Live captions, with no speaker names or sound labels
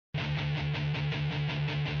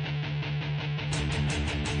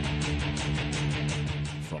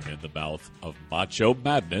From in the mouth of Macho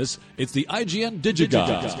Madness, it's the IGN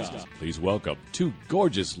Digigods. Please welcome two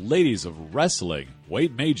gorgeous ladies of wrestling,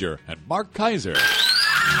 Wade Major and Mark Kaiser.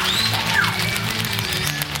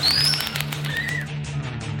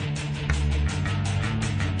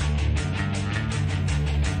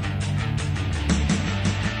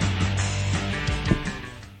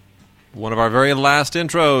 One of our very last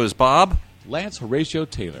intros, Bob. Lance Horatio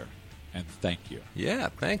Taylor, and thank you. Yeah,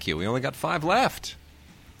 thank you. We only got 5 left.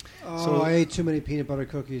 Oh, So- I ate too many peanut butter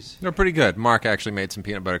cookies. They're pretty good. Mark actually made some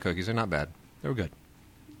peanut butter cookies. They're not bad. They were good.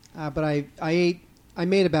 But I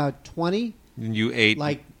made about 20, And you ate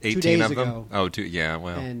Like 18 2 days of them? ago. Oh, yeah,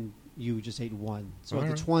 well. and you just ate one. So All of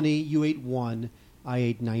right. the 20, you ate one. I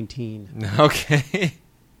ate 19. Okay.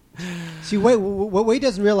 See, what Wade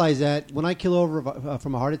doesn't realize that when I kill over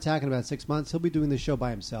from a heart attack in about 6 months, he'll be doing this show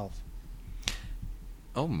by himself.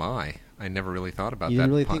 Oh, my. I never really thought about You that.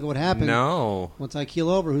 didn't really think it would happen? No. Once I keel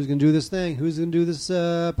over, who's going to do this thing? Who's going to do this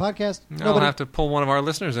podcast? I'll have to pull one of our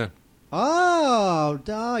listeners in. Oh,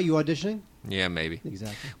 duh. You auditioning? Yeah, maybe.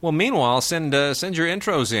 Exactly. Well, meanwhile, send your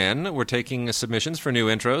intros in. We're taking submissions for new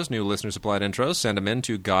intros, new listener-supplied intros. Send them in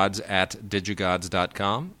to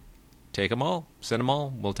gods@digigods.com. Take them all. Send them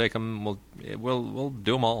all. We'll take them. We'll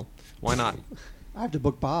do them all. Why not? I have to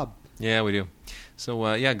book Bob. Yeah, we do. So,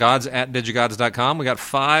 gods@digigods.com. We got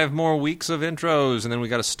 5 more weeks of intros, and then we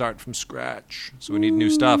got to start from scratch. So we need new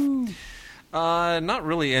stuff. Not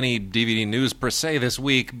really any DVD news per se this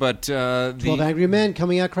week, but 12 Angry Men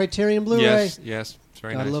coming out Criterion Blu-ray. Yes, it's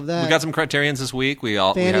very Gotta nice. love that. We got some Criterions this week. We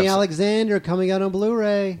have Fanny some- Alexander coming out on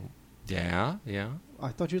Blu-ray. Yeah. I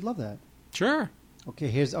thought you'd love that. Sure.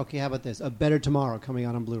 Okay, how about this? A Better Tomorrow coming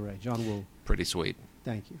out on Blu-ray. John Woo. Pretty sweet.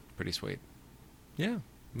 Thank you. Pretty sweet. Yeah.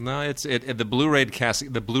 No, the Blu-ray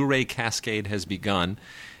cascade has begun,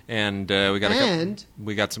 and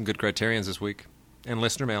we got some good Criterions this week, and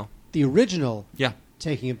listener mail. The original Yeah.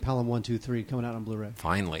 Taking of Pelham 1, 2, 3 coming out on Blu-ray,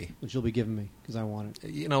 Finally. which you'll be giving me because I want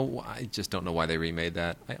it. You know, I just don't know why they remade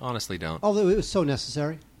that. I honestly don't. Although it was so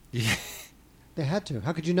necessary. Yeah. They had to.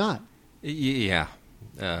 How could you not? Yeah.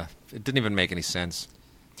 It didn't even make any sense.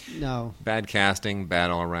 No. Bad casting, bad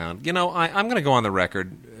all around. You know, I'm going to go on the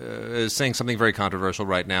record as saying something very controversial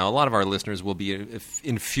right now. A lot of our listeners will be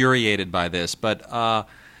infuriated by this, but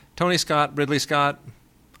Tony Scott, Ridley Scott,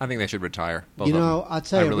 I think they should retire. Both of them. I'll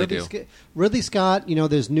tell you, I really do. Ridley Scott,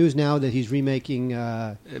 there's news now that he's remaking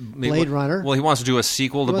Blade Runner. Well, he wants to do a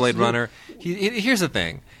sequel to He Blade wants to Runner. Here's the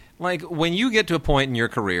thing. Like, when you get to a point in your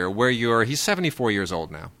career where he's 74 years old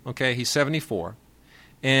now, okay? He's 74.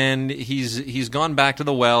 And he's gone back to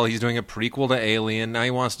the well. He's doing a prequel to Alien. Now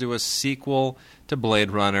he wants to do a sequel to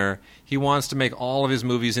Blade Runner. He wants to make all of his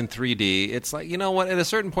movies in 3D. It's like, you know what? At a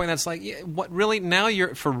certain point, that's like, what really? Now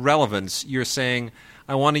for relevance, you're saying,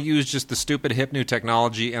 I want to use just the stupid hip new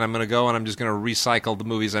technology, and I'm going to go and I'm just going to recycle the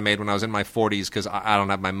movies I made when I was in my 40s because I don't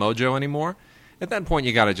have my mojo anymore. At that point,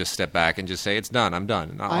 you got to just step back and just say, it's done. I'm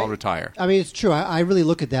done. I'll retire. I mean, it's true. I really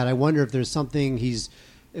look at that. I wonder if there's something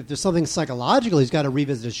psychological, he's got to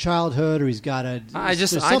revisit his childhood, or he's got to. There's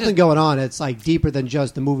something going on. It's like deeper than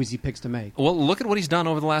just the movies he picks to make. Well, look at what he's done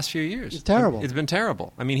over the last few years. It's terrible. It's been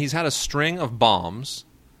terrible. I mean, he's had a string of bombs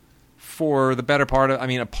for the better part of. I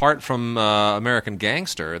mean, apart from American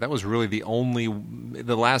Gangster, that was really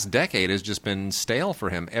the last decade has just been stale for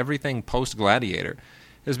him. Everything post Gladiator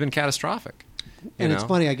has been catastrophic. And it's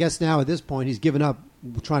funny. I guess now at this point, he's given up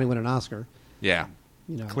trying to win an Oscar. Yeah,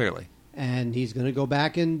 clearly. And he's going to go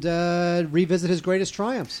back and revisit his greatest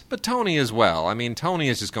triumphs. But Tony as well. I mean, Tony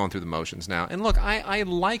is just going through the motions now. And look, I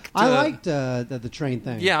liked the train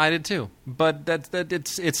thing. Yeah, I did too. But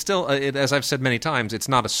it's still, as I've said many times, it's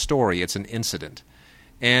not a story. It's an incident.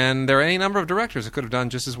 And there are any number of directors that could have done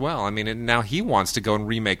just as well. I mean, now he wants to go and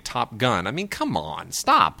remake Top Gun. I mean, come on,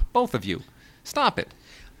 stop, both of you, stop it.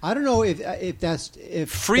 I don't know if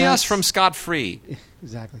free us from scot-free.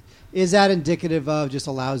 Exactly. Is that indicative of just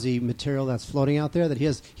a lousy material that's floating out there? That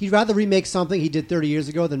he'd rather remake something he did 30 years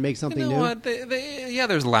ago than make something new? What?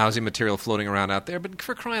 There's lousy material floating around out there, but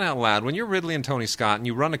for crying out loud, when you're Ridley and Tony Scott and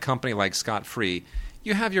you run a company like Scott Free,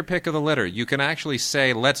 you have your pick of the litter. You can actually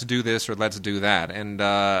say, let's do this or let's do that. And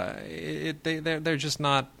they're just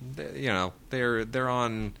not, they're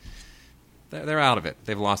out of it.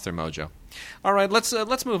 They've lost their mojo. All right, let's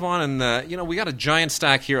move on, and we got a giant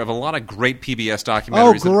stack here of a lot of great PBS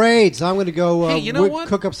documentaries. Oh, great! So I'm going to go what?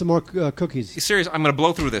 cook up some more cookies. Seriously, I'm going to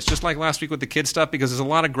blow through this, just like last week with the kid stuff, because there's a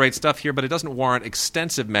lot of great stuff here, but it doesn't warrant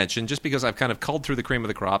extensive mention, just because I've kind of culled through the cream of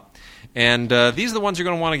the crop. And these are the ones you're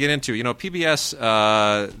going to want to get into.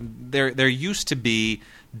 PBS, there used to be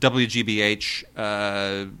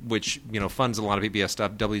WGBH, which funds a lot of PBS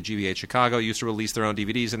stuff. WGBH Chicago used to release their own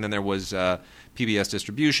DVDs, and then there was PBS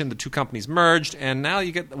Distribution. The two companies merged, and now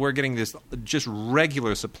we're getting this just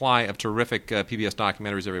regular supply of terrific PBS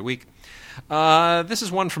documentaries every week. This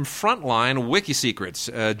is one from Frontline,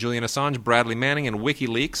 WikiSecrets, Julian Assange, Bradley Manning, and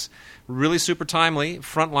WikiLeaks. Really super timely.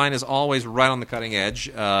 Frontline is always right on the cutting edge.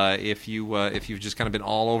 If you've just kind of been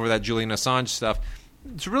all over that Julian Assange stuff,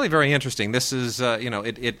 it's really very interesting. This is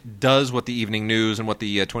it does what the evening news and what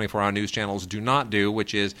the 24-hour news channels do not do,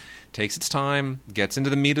 which is takes its time, gets into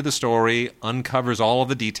the meat of the story, uncovers all of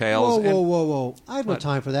the details. Whoa! I have no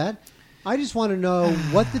time for that. I just want to know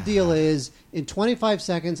what the deal is in 25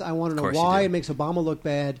 seconds. I want to know why it makes Obama look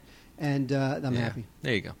bad, and I'm happy.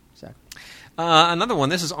 There you go. Exactly. Another one.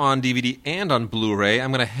 This is on DVD and on Blu-ray.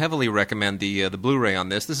 I'm going to heavily recommend the Blu-ray on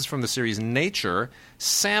this. This is from the series Nature,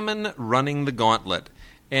 Salmon Running the Gauntlet.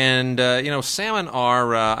 And, salmon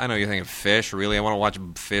are, I know you're thinking fish, really? I want to watch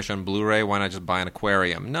fish on Blu-ray. Why not just buy an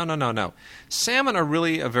aquarium? No. Salmon are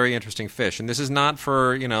really a very interesting fish. And this is not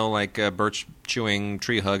for, birch-chewing,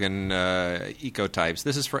 tree-hugging eco-types.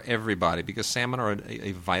 This is for everybody because salmon are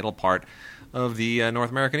a vital part of the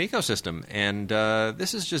North American ecosystem. And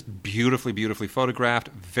this is just beautifully, beautifully photographed,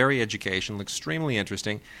 very educational, extremely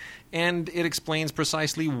interesting. And it explains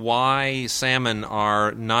precisely why salmon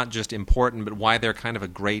are not just important, but why they're kind of a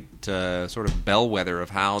great sort of bellwether of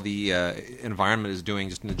how the environment is doing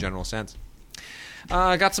just in a general sense.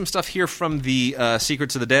 I got some stuff here from the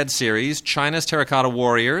Secrets of the Dead series, China's Terracotta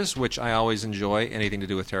Warriors, which I always enjoy, anything to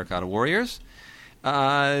do with Terracotta Warriors,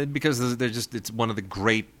 because it's one of the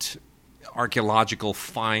great archaeological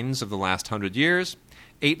finds of the last 100 years.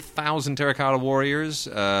 8,000 terracotta warriors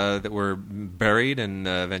that were buried and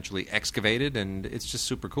eventually excavated, and it's just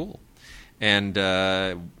super cool. And,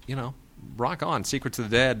 rock on. Secrets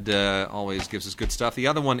of the Dead always gives us good stuff. The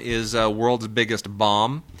other one is World's Biggest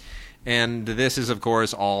Bomb, and this is, of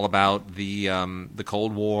course, all about the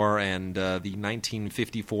Cold War and the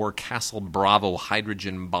 1954 Castle Bravo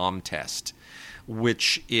hydrogen bomb test,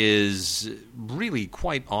 which is really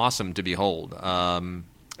quite awesome to behold.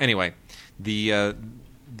 Anyway,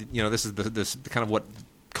 this is this kind of what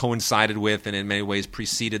coincided with and in many ways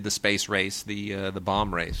preceded the space race, the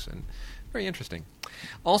bomb race, and very interesting.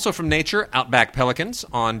 Also from Nature, Outback Pelicans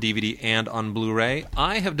on DVD and on Blu-ray.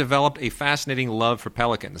 I have developed a fascinating love for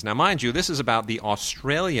pelicans. Now, mind you, this is about the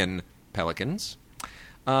Australian pelicans.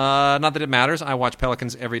 Not that it matters. I watch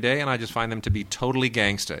pelicans every day, and I just find them to be totally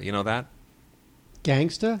gangsta. You know that?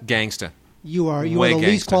 Gangsta? Gangsta. You are the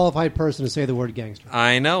least qualified person to say the word gangster.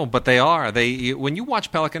 I know, but they are. When you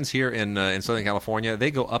watch pelicans here in Southern California, they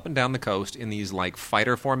go up and down the coast in these like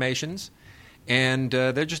fighter formations, and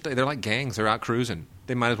they're like gangs. They're out cruising.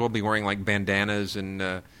 They might as well be wearing like bandanas and.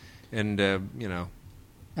 And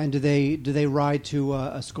do they ride to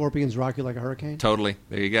a scorpion's rock you like a hurricane? Totally.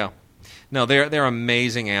 There you go. No, they're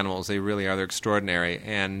amazing animals. They really are. They're extraordinary.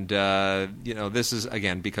 And, this is,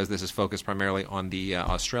 again, because this is focused primarily on the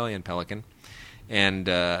Australian pelican. And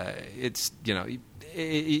it's,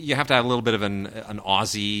 you have to have a little bit of an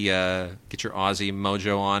Aussie, get your Aussie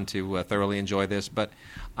mojo on to thoroughly enjoy this. But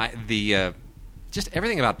just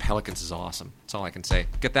everything about pelicans is awesome. That's all I can say.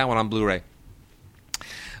 Get that one on Blu-ray.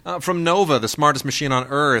 From Nova, the smartest machine on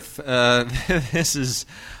Earth, this is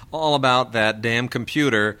all about that damn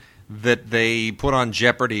computer that they put on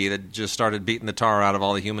Jeopardy that just started beating the tar out of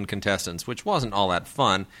all the human contestants, which wasn't all that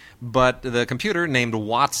fun. But the computer named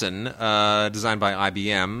Watson, designed by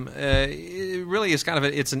IBM, it really is kind of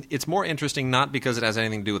it's more interesting not because it has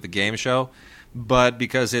anything to do with the game show, but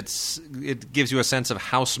because it gives you a sense of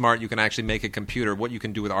how smart you can actually make a computer, what you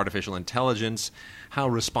can do with artificial intelligence, how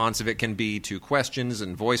responsive it can be to questions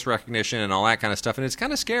and voice recognition and all that kind of stuff. And it's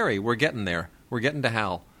kind of scary. We're getting there. We're getting to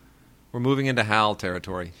HAL. We're moving into HAL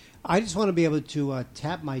territory. I just want to be able to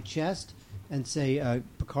tap my chest and say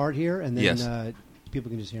Picard here, and then yes.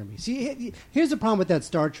 People can just hear me. See, here's the problem with that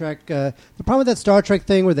Star Trek. The problem with that Star Trek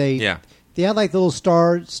thing where they had like the little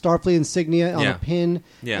Starfleet insignia on a pin,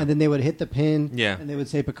 and then they would hit the pin, and they would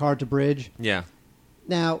say Picard to bridge. Yeah.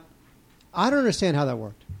 Now, I don't understand how that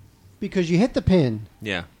worked, because you hit the pin,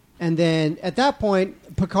 and then at that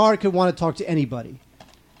point, Picard could want to talk to anybody,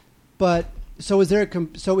 but. So is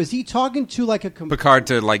he talking to like a Picard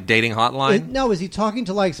to like dating hotline? Is he talking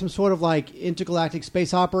to like some sort of like intergalactic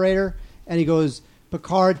space operator? And he goes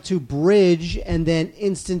Picard to bridge, and then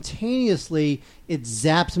instantaneously it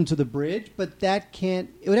zaps him to the bridge. But it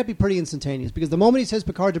would have to be pretty instantaneous, because the moment he says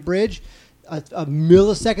Picard to bridge, a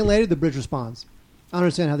millisecond later the bridge responds. I don't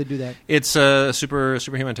understand how they do that. It's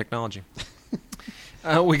superhuman technology.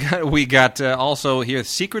 We got also here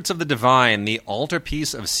Secrets of the Divine, the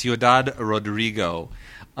altarpiece of Ciudad Rodrigo.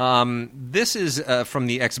 This is from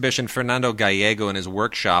the exhibition Fernando Gallego in his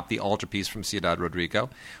workshop, the altarpiece from Ciudad Rodrigo,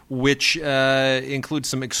 which includes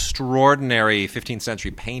some extraordinary 15th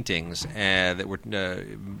century paintings that were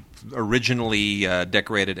originally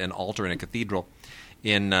decorated an altar in a cathedral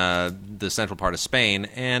in the central part of Spain.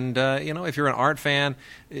 And, if you're an art fan,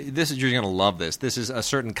 you're going to love this. This is a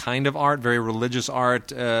certain kind of art, very religious art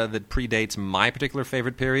that predates my particular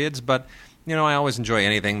favorite periods, but I always enjoy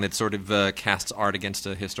anything that sort of casts art against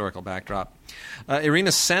a historical backdrop. Irina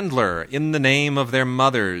Sendler, In the Name of Their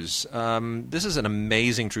Mothers. This is an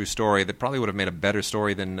amazing true story that probably would have made a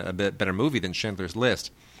better movie than Schindler's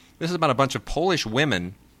List. This is about a bunch of Polish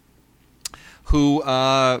women who,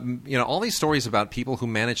 all these stories about people who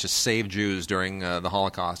managed to save Jews during the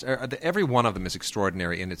Holocaust. Every one of them is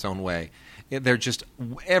extraordinary in its own way. They're just,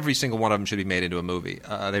 every single one of them should be made into a movie.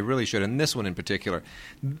 They really should, and this one in particular.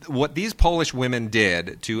 What these Polish women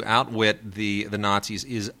did to outwit the Nazis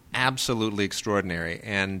is absolutely extraordinary,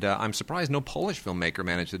 and I'm surprised no Polish filmmaker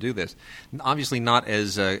managed to do this. Obviously not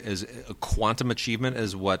as a quantum achievement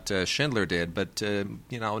as what Schindler did, but,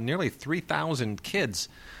 nearly 3,000 kids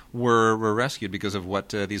were rescued because of what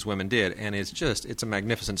these women did, and it's a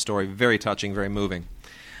magnificent story, very touching, very moving.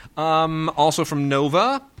 Also from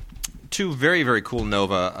Nova, two very, very cool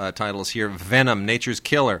Nova titles here. Venom, Nature's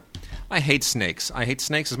Killer. I hate snakes. I hate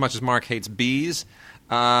snakes as much as Mark hates bees.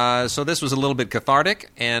 So this was a little bit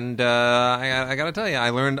cathartic, and I got to tell you, I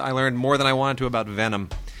learned more than I wanted to about Venom.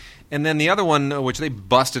 And then the other one, which they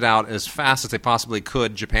busted out as fast as they possibly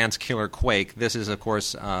could, Japan's Killer Quake. This is, of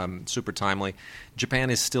course, super timely. Japan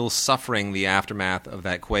is still suffering the aftermath of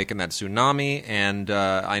that quake and that tsunami, and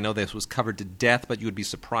I know this was covered to death, but you would be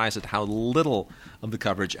surprised at how little of the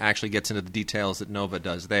coverage actually gets into the details that Nova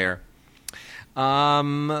does there.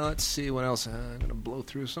 Let's see, what else? I'm going to blow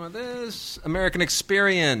through some of this. American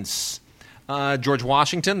Experience. George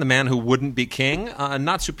Washington, the man who wouldn't be king.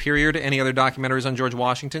 Not superior to any other documentaries on George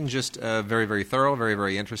Washington, just very, very thorough, very,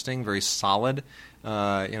 very interesting, very solid.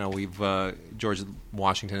 George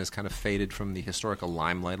Washington has kind of faded from the historical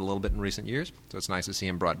limelight a little bit in recent years, so it's nice to see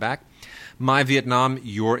him brought back. My Vietnam,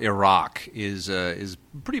 Your Iraq is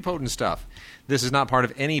pretty potent stuff. This is not part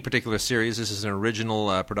of any particular series. This is an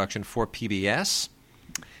original production for PBS.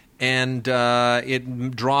 And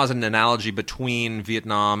it draws an analogy between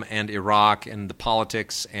Vietnam and Iraq and the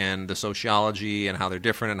politics and the sociology and how they're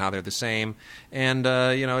different and how they're the same. And,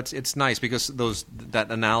 it's nice because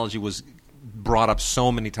that analogy was brought up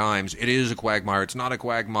so many times. It is a quagmire. It's not a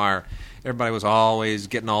quagmire. Everybody was always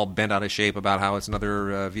getting all bent out of shape about how it's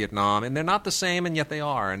another Vietnam. And they're not the same, and yet they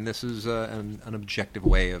are. And this is an objective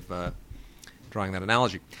way of drawing that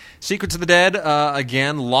analogy. Secrets of the Dead,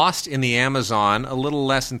 again, lost in the Amazon, a little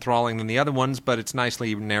less enthralling than the other ones, but it's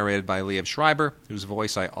nicely narrated by Liev Schreiber, whose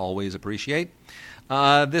voice I always appreciate.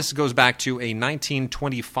 This goes back to a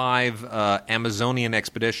 1925 Amazonian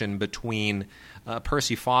expedition between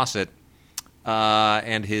Percy Fawcett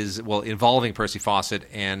involving Percy Fawcett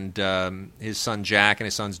and his son Jack and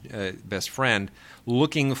his son's best friend,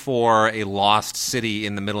 looking for a lost city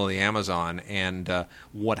in the middle of the Amazon, and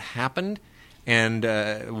what happened and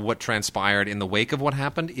what transpired in the wake of what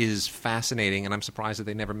happened is fascinating, and I'm surprised that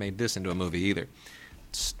they never made this into a movie either.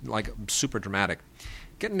 It's super dramatic.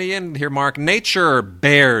 Getting to the end here, Mark. Nature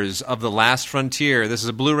Bears of the Last Frontier. This is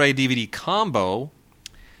a Blu-ray DVD combo,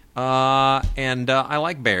 and I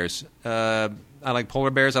like bears. I like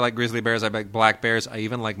polar bears, I like grizzly bears, I like black bears, I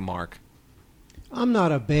even like Mark. I'm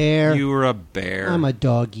not a bear. You're a bear. I'm a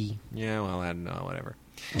doggy. Yeah, well, whatever.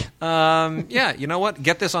 You know what?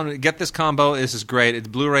 Get this combo. This is great. It's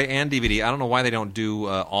Blu-ray and DVD. I don't know why they don't do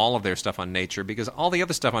all of their stuff on Nature, because all the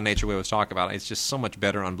other stuff on Nature we always talk about, it's just so much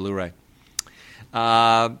better on Blu-ray.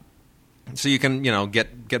 So you can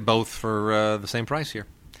get both for the same price here.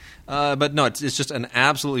 But no, it's just an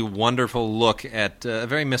absolutely wonderful look at a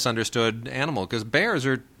very misunderstood animal, because bears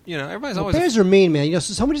are. Everybody's always... Bears are mean, man.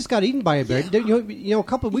 Someone just got eaten by a bear. Yeah. A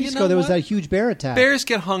couple of weeks ago, there was that huge bear attack. Bears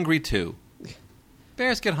get hungry, too.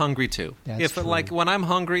 That's true. When I'm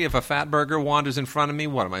hungry, if a fat burger wanders in front of me,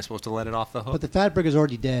 what, am I supposed to let it off the hook? But the fat burger's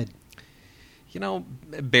already dead.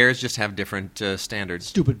 Bears just have different standards.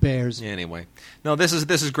 Stupid bears. Anyway. No, this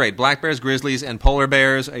is great. Black bears, grizzlies, and polar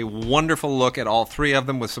bears. A wonderful look at all three of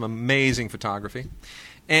them with some amazing photography.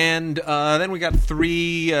 And then we got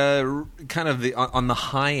three kind of on the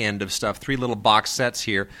high end of stuff, three little box sets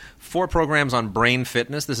here. 4 programs on brain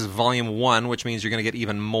fitness. This is volume 1, which means you're going to get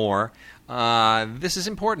even more. This is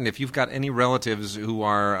important if you've got any relatives who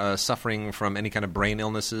are suffering from any kind of brain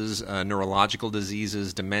illnesses, neurological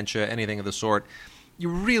diseases, dementia, anything of the sort. you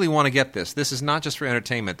really want to get this. This is not just for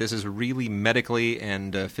entertainment. This is really medically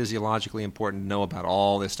and physiologically important to know about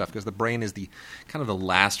all this stuff, because the brain is the kind of the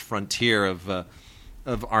last frontier of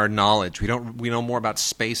our knowledge. We know more about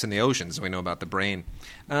space and the oceans than we know about the brain.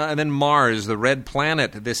 And then Mars, the Red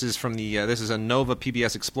Planet. This is from this is a Nova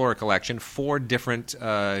PBS Explorer collection. 4 different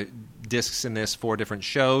discs in this, 4 different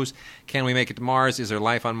shows. Can We Make It to Mars? Is There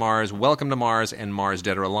Life on Mars? Welcome to Mars and Mars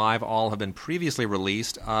Dead or Alive. All have been previously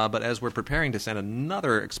released, but as we're preparing to send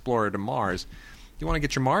another Explorer to Mars, you want to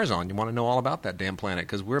get your Mars on. You want to know all about that damn planet,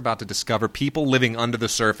 because we're about to discover people living under the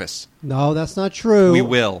surface. No, that's not true. We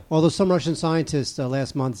will. Although some Russian scientist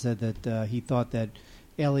last month said that he thought that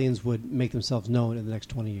aliens would make themselves known in the next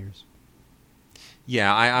 20 years.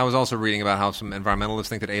 Yeah, I was also reading about how some environmentalists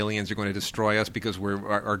think that aliens are going to destroy us because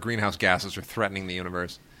our greenhouse gases are threatening the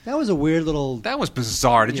universe. That was a weird little... That was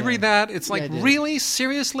bizarre. Did you read that? It's like, really?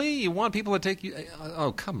 Seriously? You want people to take you...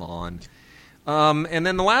 Oh, come on. And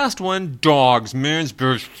then the last one, Dogs, Man's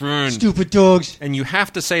Best Friend. Stupid dogs. And you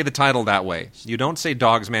have to say the title that way. You don't say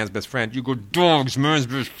Dogs, Man's Best Friend. You go Dogs, Man's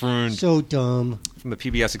Best Friend. So dumb. From the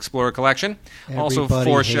PBS Explorer collection. Everybody also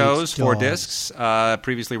 4 shows, 4 dogs. discs,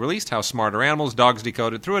 previously released. How Smart Are Animals, Dogs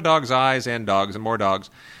Decoded Through a Dog's Eyes, and Dogs and More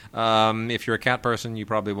Dogs. If you're a cat person, you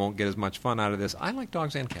probably won't get as much fun out of this. I like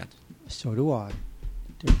dogs and cats. So do I.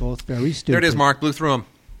 They're both very stupid. There it is, Mark. Blew through them.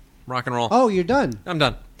 Rock and roll. Oh, you're done. I'm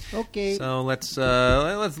done. Okay. So let's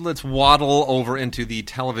waddle over into the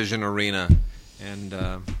television arena,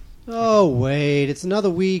 and oh wait, it's another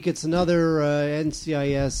week. It's another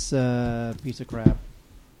NCIS piece of crap.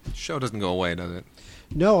 Show doesn't go away, does it?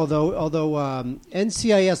 No, although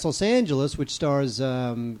NCIS Los Angeles, which stars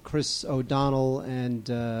Chris O'Donnell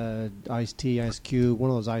and Ice-T, Ice Cube, one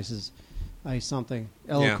of those Ices, Ice something,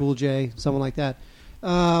 LL Cool J, someone like that.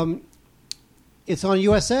 It's on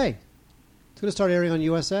USA. It's going to start airing on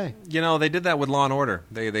USA. You know, they did that with Law and Order.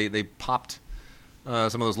 They popped some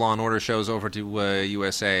of those Law and Order shows over to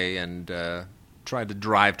USA and tried to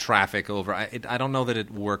drive traffic over. I don't know that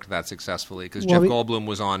it worked that successfully, because Jeff Goldblum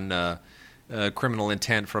was on Criminal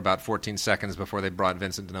Intent for about 14 seconds before they brought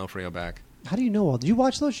Vincent D'Onofrio back. How do you know all? Did you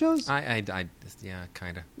watch those shows? Yeah,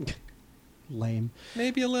 kind of. Lame.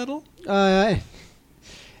 Maybe a little.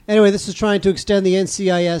 Anyway, this is trying to extend the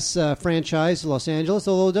NCIS franchise to Los Angeles,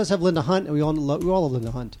 although it does have Linda Hunt, and we all love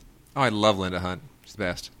Linda Hunt. Oh, I love Linda Hunt. She's the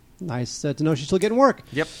best. Nice to know she's still getting work.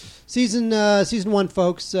 Yep. Season 1,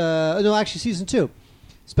 folks. No, actually, Season 2.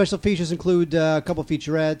 Special features include a couple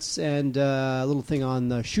featurettes and a little thing on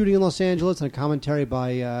the shooting in Los Angeles and a commentary by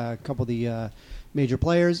a couple of the major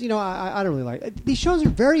players. You know, I don't really like these shows. Are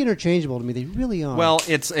very interchangeable to me. They really are. Well,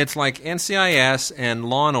 it's like NCIS and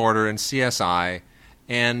Law and Order and CSI.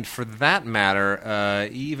 And for that matter,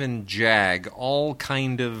 even JAG, all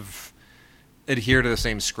kind of adhere to the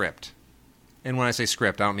same script. And when I say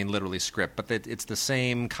script, I don't mean literally script, but it's the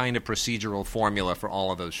same kind of procedural formula for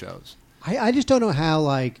all of those shows. I just don't know how,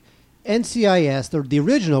 like, NCIS, the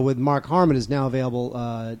original with Mark Harmon, is now available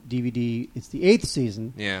DVD. It's the 8th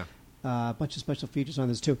season. Yeah. A bunch of special features on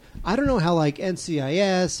this, too. I don't know how, like,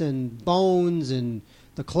 NCIS and Bones and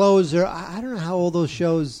The Closer, I don't know how all those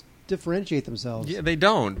shows differentiate themselves. Yeah, they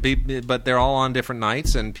don't, but they're all on different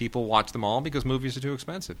nights, and people watch them all because movies are too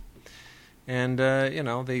expensive. And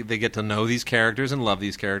they get to know these characters and love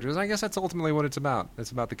these characters. I guess that's ultimately what it's about.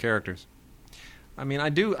 It's about the characters. I mean, I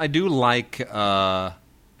do like the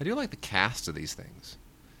cast of these things,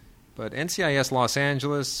 but NCIS Los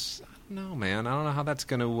Angeles, I don't know, man. I don't know how that's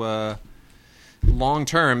going to long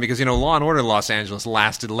term, because Law and Order Los Angeles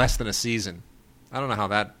lasted less than a season. I don't know how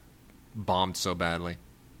that bombed so badly.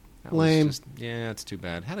 Lame. It's too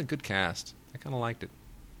bad. Had a good cast. I kind of liked it.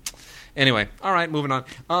 Anyway, all right, moving on.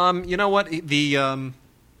 You know what?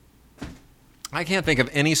 I can't think of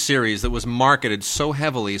any series that was marketed so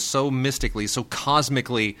heavily, so mystically, so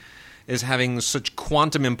cosmically as having such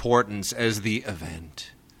quantum importance as The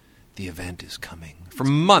Event. The Event is coming. For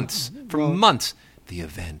months, the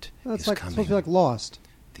event is coming. It's supposed to be like Lost.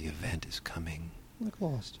 The event is coming. Like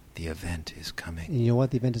Lost. The event is coming. And you know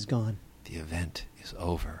what? The event is gone. The event is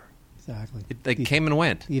over. Exactly. It came and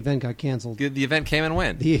went. The event got canceled. The event came and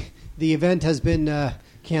went. The event has been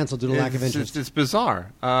canceled due to lack of interest. It's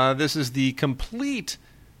bizarre. This is the complete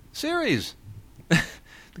series.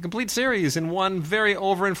 The complete series in one very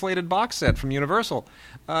overinflated box set from Universal.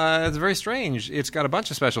 It's very strange. It's got a bunch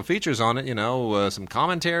of special features on it, some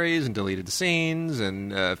commentaries and deleted scenes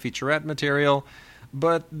and featurette material.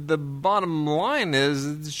 But the bottom line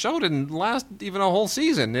is the show didn't last even a whole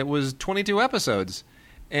season. It was 22 episodes.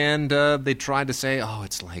 And they tried to say,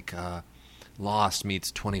 it's like Lost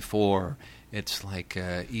meets 24. It's like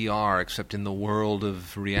ER, except in the world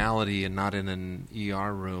of reality and not in an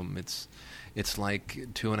ER room. It's like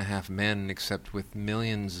 2.5 Men, except with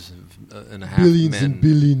millions and a half billions men, and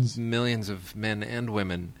billions, millions of men and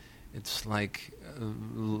women. It's like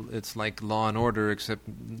Law and Order, except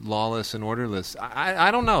lawless and orderless.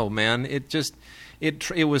 I don't know, man. It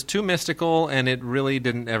was too mystical, and it really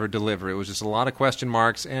didn't ever deliver. It was just a lot of question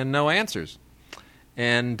marks and no answers.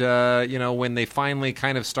 And when they finally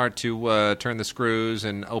kind of start to turn the screws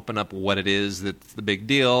and open up what it is that's the big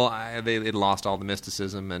deal, it lost all the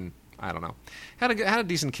mysticism, and I don't know. Had a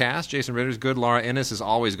decent cast. Jason Ritter's good. Laura Innes is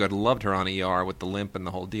always good. Loved her on ER with the limp and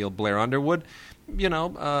the whole deal. Blair Underwood,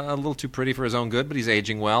 a little too pretty for his own good, but he's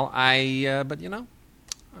aging well.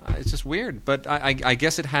 It's just weird. But I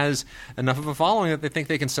guess it has enough of a following that they think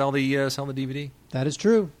they can sell the DVD. That is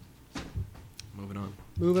true. Moving on.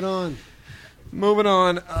 Moving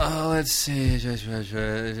on. Oh, let's see.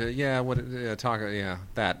 Yeah,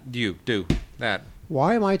 that. You do that.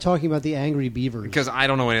 Why am I talking about the Angry Beavers? Because I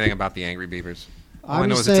don't know anything about the Angry Beavers. I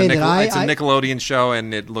know it's a Nickelodeon show,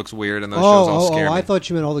 and it looks weird, and those shows all scare me. I thought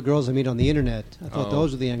you meant all the girls I meet on the internet. I thought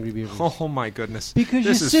those were the Angry Beavers. Oh, my goodness. Because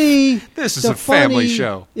this is a family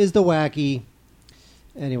show. Is the wacky.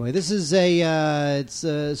 Anyway, this is it's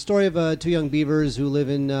a story of two young beavers who live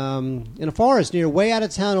in a forest near way out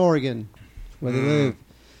of town, Oregon, where they live.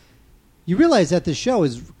 You realize that this show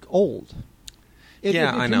is old. It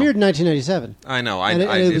I know. It premiered in 1997. I know. And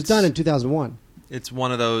it was done in 2001. It's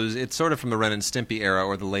one of those. It's sort of from the Ren and Stimpy era,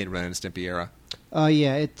 or the late Ren and Stimpy era.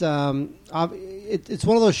 It's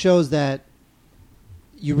one of those shows that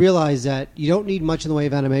you realize that you don't need much in the way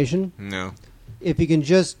of animation. No. If you can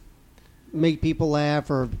just make people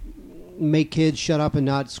laugh or make kids shut up and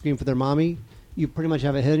not scream for their mommy, you pretty much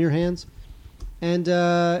have a hit on your hands. And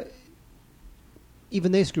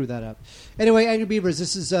even they screw that up. Anyway, Angry Beavers,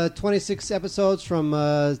 this is 26 episodes from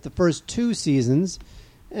the first 2 seasons.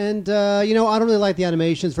 And, I don't really like the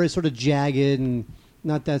animation. It's very sort of jagged and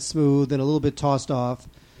not that smooth and a little bit tossed off.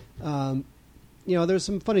 There's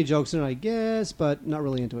some funny jokes in it, I guess, but not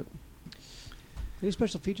really into it. Any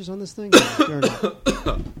special features on this thing?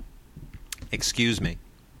 Excuse me.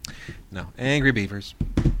 No. Angry Beavers.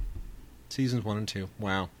 Seasons 1 and 2.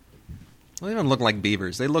 Wow. They don't even look like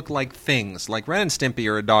beavers. They look like things. Like Ren and Stimpy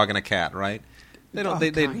are a dog and a cat, right? They don't.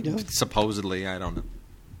 They supposedly. I don't know.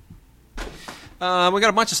 We got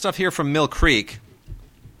a bunch of stuff here from Mill Creek,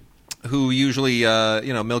 who usually,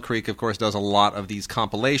 Mill Creek, of course, does a lot of these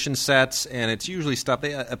compilation sets, and it's usually stuff,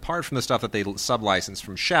 apart from the stuff that they sub-license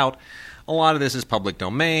from Shout, a lot of this is public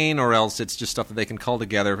domain, or else it's just stuff that they can cull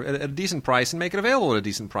together at a decent price and make it available at a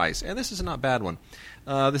decent price. And this is a not bad one.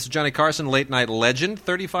 This is Johnny Carson, Late Night Legend,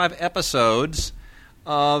 35 episodes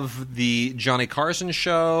of the Johnny Carson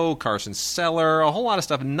Show, Carson Cellar, a whole lot of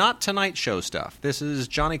stuff, not Tonight Show stuff. This is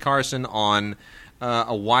Johnny Carson on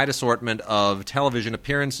a wide assortment of television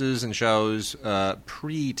appearances and shows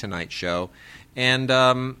pre-Tonight Show. And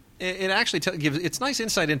it actually gives it's nice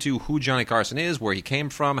insight into who Johnny Carson is, where he came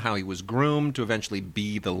from, how he was groomed to eventually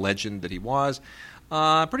be the legend that he was.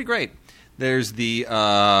 Pretty great. There's the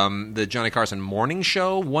Johnny Carson Morning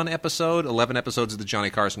Show, 1 episode, 11 episodes of the Johnny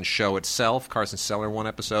Carson Show itself, Carson Cellar, 1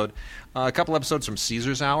 episode, a couple episodes from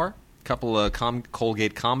Caesar's Hour, a couple of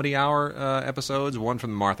Colgate Comedy Hour episodes, 1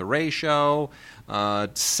 from the Martha Ray Show,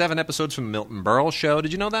 7 episodes from the Milton Berle Show.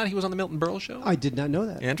 Did you know that he was on the Milton Berle Show? I did not know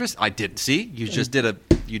that. Interest? I did. See, you just did an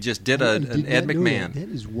Ed McMahon. That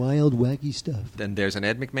is wild, wacky stuff. Then there's an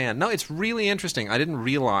Ed McMahon. No, it's really interesting. I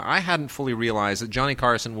hadn't fully realized that Johnny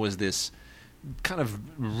Carson was this kind of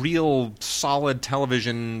real, solid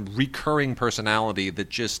television recurring personality that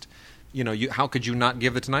just, how could you not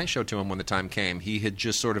give the Tonight Show to him when the time came? He had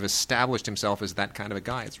just sort of established himself as that kind of a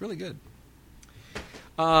guy. It's really good.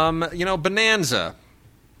 Bonanza.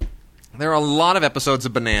 There are a lot of episodes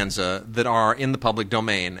of Bonanza that are in the public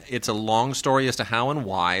domain. It's a long story as to how and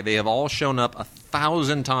why. They have all shown up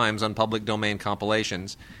 1,000 times on public domain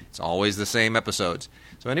compilations. It's always the same episodes.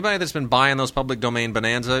 So anybody that's been buying those public domain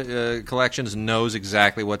Bonanza collections knows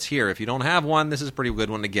exactly what's here. If you don't have one, this is a pretty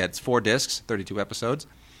good one to get. It's 4 discs, 32 episodes.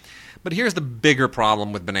 But here's the bigger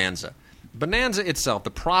problem with Bonanza. Bonanza itself,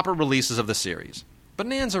 the proper releases of the series.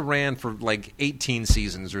 Bonanza ran for like 18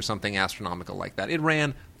 seasons or something astronomical like that. It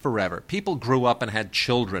ran forever. People grew up and had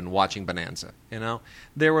children watching Bonanza.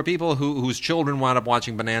 There were people whose children wound up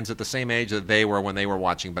watching Bonanza at the same age that they were when they were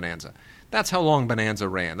watching Bonanza. That's how long Bonanza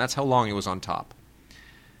ran. That's how long it was on top.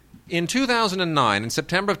 In 2009, in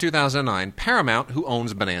September of 2009, Paramount, who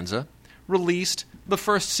owns Bonanza, released the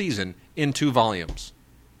first season in 2 volumes.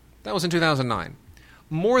 That was in 2009.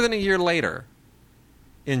 More than a year later,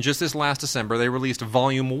 in just this last December, they released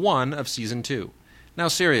Volume 1 of Season 2. Now,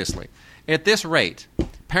 seriously, at this rate,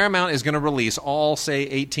 Paramount is going to release all, say,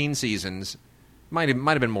 18 seasons. Might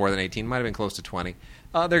have been more than 18. Might have been close to 20.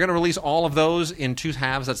 They're going to release all of those in 2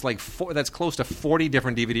 halves. That's close to 40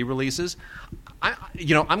 different DVD releases. I'm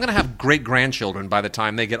going to have great-grandchildren by the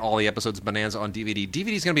time they get all the episodes of Bonanza on DVD.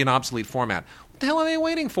 DVD is going to be an obsolete format. What the hell are they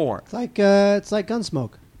waiting for? It's like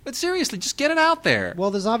Gunsmoke. But seriously, just get it out there.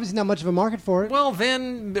 Well, there's obviously not much of a market for it. Well,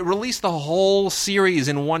 then release the whole series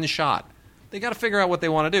in one shot. They got to figure out what they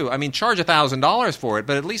want to do. I mean, charge $1,000 for it,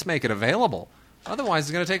 but at least make it available. Otherwise,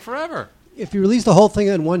 it's going to take forever. If you release the whole thing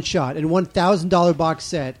in one shot, in $1,000 box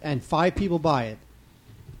set, and 5 people buy it,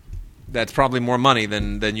 that's probably more money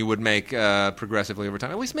than you would make progressively over time.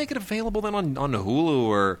 At least make it available then on Hulu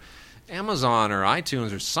or Amazon or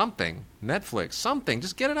iTunes or something, Netflix, something.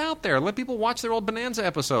 Just get it out there. Let people watch their old Bonanza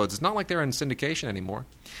episodes. It's not like they're in syndication anymore.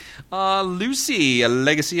 Lucy, A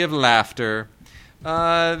Legacy of Laughter.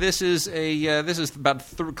 This is about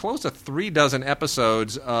close to 3 dozen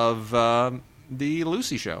episodes of the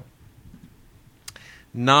Lucy Show.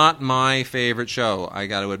 Not my favorite show, I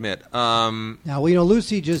got to admit. Now,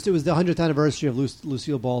 Lucy it was the 100th anniversary of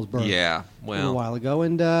Lucille Ball's birth. Yeah, well, a while ago,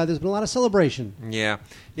 and there's been a lot of celebration. Yeah.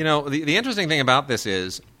 The interesting thing about this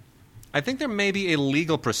is, I think there may be a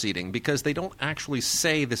legal proceeding because they don't actually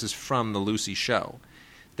say this is from the Lucy Show.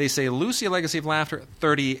 They say Lucy, A Legacy of Laughter,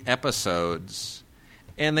 30 episodes,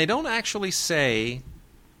 and they don't actually say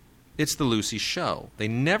it's the Lucy Show. They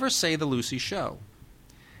never say the Lucy Show.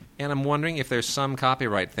 And I'm wondering if there's some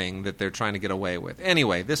copyright thing that they're trying to get away with.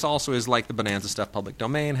 Anyway, this also is like the Bonanza stuff, public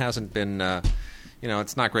domain. Hasn't been,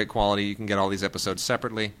 it's not great quality. You can get all these episodes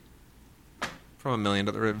separately from a million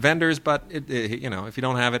other vendors, but, if you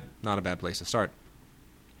don't have it, not a bad place to start.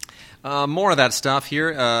 More of that stuff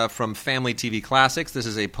here from Family TV Classics. This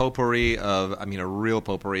is a potpourri a real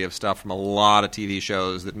potpourri of stuff from a lot of TV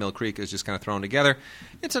shows that Mill Creek has just kind of thrown together.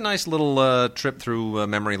 It's a nice little trip through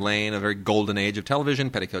memory lane, a very golden age of television.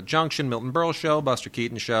 Petticoat Junction, Milton Berle Show, Buster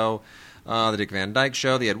Keaton Show, The Dick Van Dyke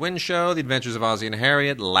Show, The Ed Wynn Show, The Adventures of Ozzie and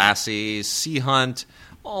Harriet, Lassie, Sea Hunt,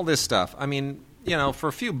 all this stuff. I mean, for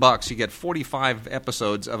a few bucks, you get 45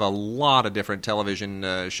 episodes of a lot of different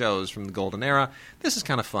television shows from the golden era. This is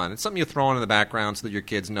kind of fun. It's something you throw on in the background so that your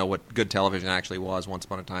kids know what good television actually was once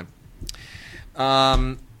upon a time.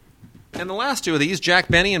 And the last 2 of these, Jack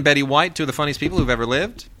Benny and Betty White, 2 of the funniest people who've ever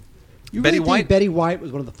lived. Betty White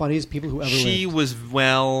was one of the funniest people who ever lived? She was,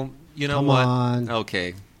 well, Come on.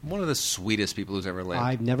 Okay. One of the sweetest people who's ever lived.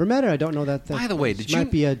 I've never met her. I don't know that. By the way, she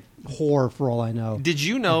might be a whore for all I know. Did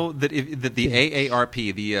you know that that the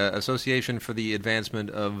AARP, the Association for the Advancement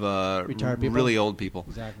of Retired people? Really old people,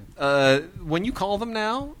 exactly. When you call them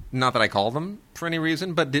now, not that I call them for any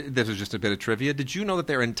reason, but this is just a bit of trivia. Did you know that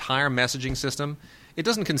their entire messaging system, it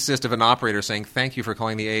doesn't consist of an operator saying, "Thank you for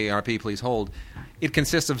calling the AARP, please hold." It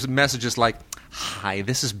consists of messages like, "Hi,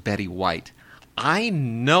 this is Betty White. I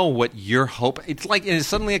know what you're hoping." It's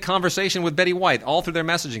suddenly a conversation with Betty White all through their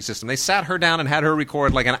messaging system. They sat her down and had her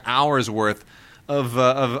record like an hour's worth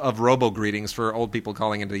of robo-greetings for old people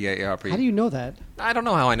calling into the AARP. How do you know that? I don't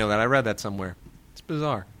know how I know that. I read that somewhere. It's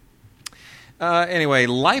bizarre. Anyway,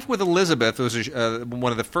 Life with Elizabeth was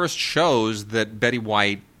one of the first shows that Betty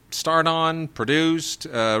White starred on, produced,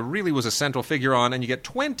 really was a central figure on, and you get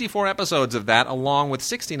 24 episodes of that along with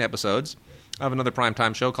 16 episodes of another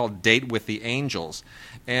primetime show called Date with the Angels.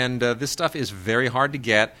 And this stuff is very hard to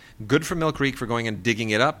get. Good for Mill Creek for going and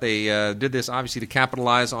digging it up. They did this obviously to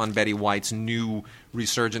capitalize on Betty White's new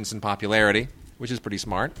resurgence in popularity, which is pretty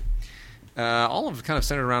smart. All of it kind of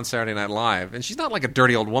centered around Saturday Night Live. And she's not like a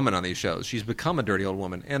dirty old woman on these shows. She's become a dirty old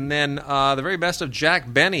woman. And then the very best of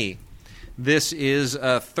Jack Benny. This is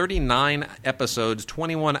 39 episodes,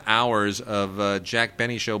 21 hours of Jack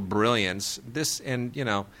Benny Show brilliance. This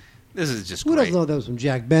is just great. Who doesn't know that was from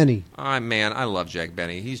Jack Benny? Man, I love Jack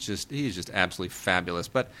Benny. He's just absolutely fabulous.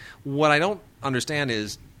 But what I don't understand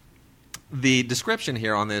is the description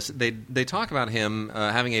here on this. They talk about him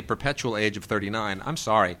having a perpetual age of 39. I'm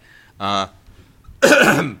sorry. Jack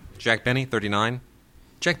Benny, 39?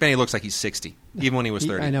 Jack Benny looks like he's 60, even when he was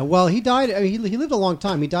 30. I know. Well, he died. I mean, he lived a long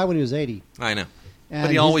time. He died when he was 80. I know.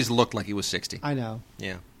 But he always looked like he was 60. I know.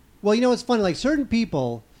 Yeah. Well, it's funny. Like, certain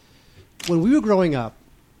people, when we were growing up,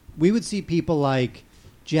 we would see people like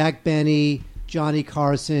Jack Benny, Johnny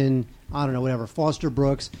Carson, I don't know, whatever, Foster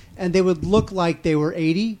Brooks, and they would look like they were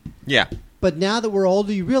 80. Yeah. But now that we're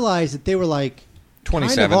older, you realize that they were like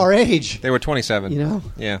 27. Kind of our age. They were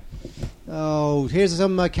 27. Yeah. Oh, here's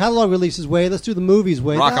some catalog releases, Wade. Let's do the movies,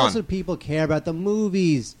 Wade. Rock on. Thousands of people care about the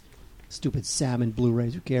movies. Stupid salmon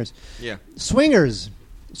Blu-rays. Who cares? Yeah. Swingers.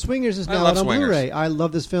 Swingers is now out on Blu-ray. I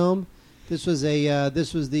love this film. This was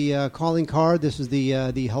the calling card. This was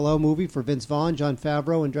the Hello movie for Vince Vaughn, Jon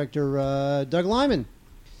Favreau, and director Doug Liman,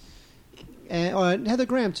 and Heather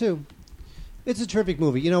Graham too. It's a terrific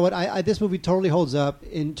movie. You know what? This movie totally holds up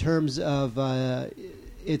in terms of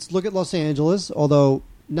its look at Los Angeles, although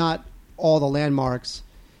not all the landmarks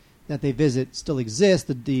that they visit still exist.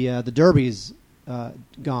 The Derby's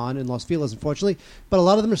gone in Los Feliz, unfortunately, but a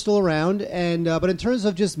lot of them are still around. And but in terms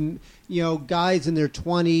of just guys in their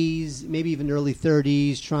 20s, maybe even early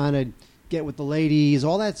 30s, trying to get with the ladies,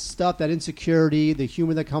 all that stuff, that insecurity, the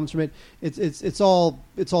humor that comes from it, it's all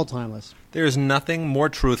timeless. There's nothing more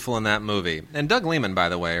truthful in that movie. And Doug Liman, by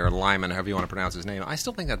the way, or Lyman, however you want to pronounce his name, I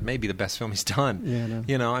still think that may be the best film he's done.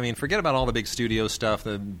 Yeah, no. I mean, forget about all the big studio stuff,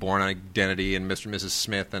 the Bourne Identity and Mr. and Mrs.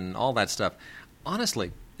 Smith and all that stuff.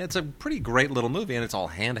 Honestly, it's a pretty great little movie, and it's all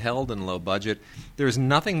handheld and low budget. There's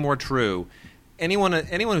nothing more true. Anyone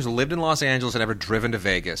who's lived in Los Angeles and ever driven to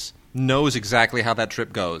Vegas knows exactly how that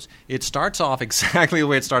trip goes. It starts off exactly the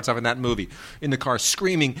way it starts off in that movie, in the car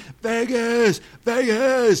screaming, "Vegas,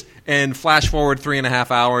 Vegas!" And flash forward 3.5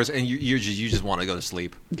 hours, and you just want to go to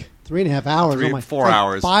sleep. 3.5 hours? 4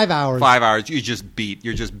 hours. 5 hours. 5 hours. You're just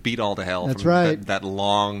beat all to hell. That's from right. That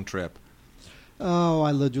long trip. Oh,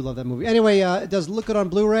 I do love that movie. Anyway, it does look good on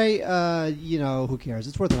Blu-ray. Who cares?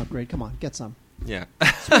 It's worth an upgrade. Come on, get some. Yeah.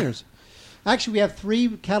 Swingers. Actually, we have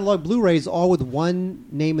 3 catalog Blu-rays, all with one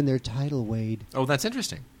name in their title, Wade. Oh, that's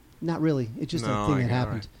interesting. Not really. It's just a thing that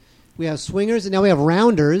happened. Right. We have Swingers, and now we have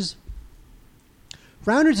Rounders.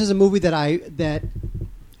 Rounders is a movie that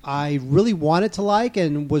I really wanted to like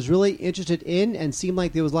and was really interested in, and seemed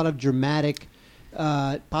like there was a lot of dramatic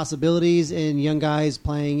possibilities in young guys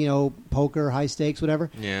playing, poker, high stakes, whatever.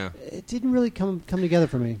 Yeah. It didn't really come together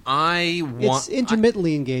for me. It's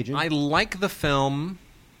intermittently engaging. I like the film.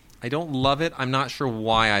 I don't love it. I'm not sure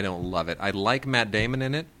why I don't love it. I like Matt Damon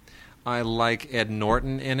in it. I like Ed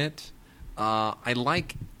Norton in it. I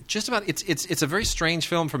like just about it's a very strange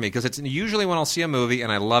film for me, because it's usually when I'll see a movie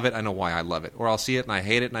and I love it, I know why I love it, or I'll see it and I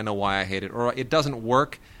hate it and I know why I hate it, or it doesn't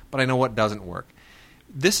work, but I know what doesn't work.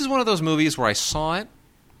 This is one of those movies where I saw it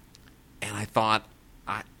and I thought,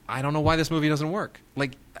 I don't know why this movie doesn't work.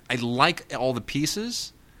 Like, I like all the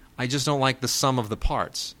pieces, I just don't like the sum of the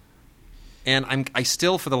parts. And I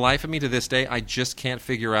still, for the life of me to this day, I just can't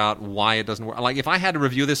figure out why it doesn't work. Like, if I had to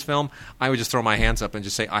review this film, I would just throw my hands up and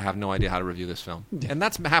just say, I have no idea how to review this film. And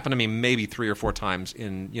that's happened to me maybe 3 or 4 times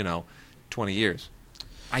in, 20 years.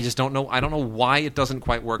 I just don't know. I don't know why it doesn't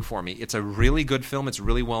quite work for me. It's a really good film. It's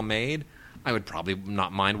really well made. I would probably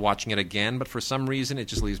not mind watching it again, but for some reason, it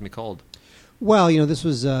just leaves me cold. Well, this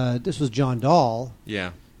was John Dahl.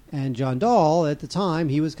 Yeah. And John Dahl, at the time,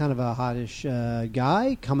 he was kind of a hottish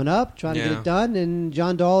guy coming up, trying to get it done, and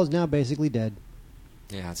John Dahl is now basically dead.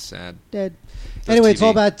 Yeah, it's sad. Dead. Anyway, it's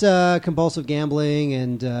all about compulsive gambling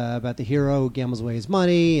and about the hero who gambles away his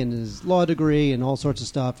money and his law degree and all sorts of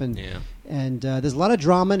stuff. And there's a lot of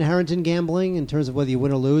drama in Harrington gambling in terms of whether you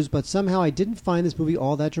win or lose, but somehow I didn't find this movie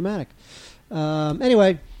all that dramatic.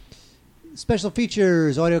 Anyway, special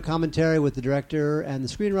features, audio commentary with the director and the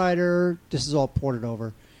screenwriter. This is all ported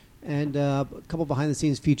over. And a couple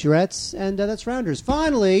behind-the-scenes featurettes, and that's Rounders.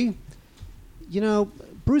 Finally,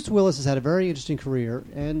 Bruce Willis has had a very interesting career,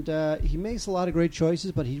 and he makes a lot of great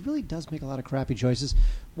choices, but he really does make a lot of crappy choices.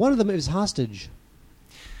 One of them is Hostage.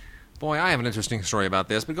 Boy, I have an interesting story about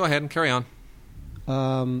this, but go ahead and carry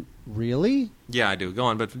on. Really? Yeah, I do. Go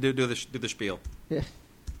on, but do the spiel.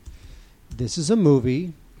 This is a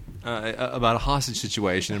movie about a hostage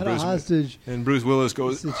situation, and Bruce Willis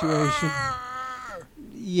goes situation.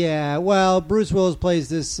 Yeah, well, Bruce Willis plays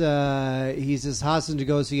this. He's this hostage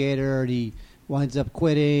negotiator, and he winds up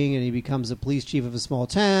quitting, and he becomes a police chief of a small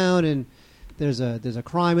town. And there's a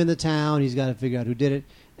crime in the town. He's got to figure out who did it.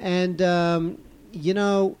 And I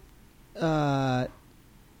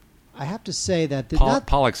have to say that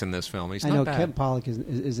Pollock's in this film. He's not bad. Kevin Pollak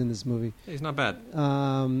is in this movie. He's not bad.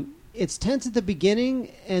 It's tense at the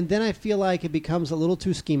beginning, and then I feel like it becomes a little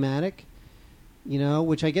too schematic.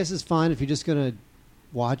 Which I guess is fine if you're just going to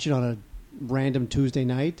watch it on a random Tuesday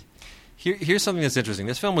night. Here's something that's interesting.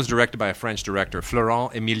 This film was directed by a French director,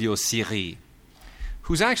 Florent Emilio Siri,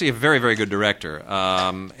 who's actually a very, very good director.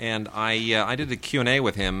 And I did a Q&A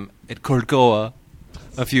with him at Colcoa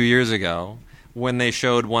a few years ago when they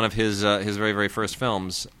showed one of his very, very first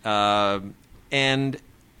films. And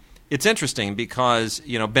it's interesting because,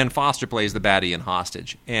 Ben Foster plays the baddie in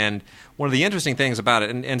Hostage. And one of the interesting things about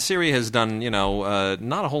it, and Siri has done,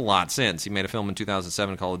 not a whole lot since. He made a film in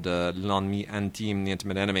 2007 called L'ennemi intime, The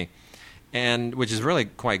Intimate Enemy, which is really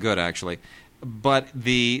quite good, actually. But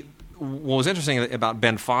what was interesting about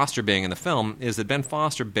Ben Foster being in the film is that Ben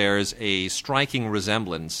Foster bears a striking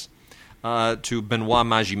resemblance to Benoit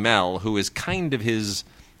Magimel, who is kind of his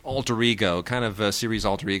alter ego, kind of a series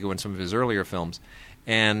alter ego in some of his earlier films.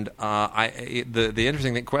 And the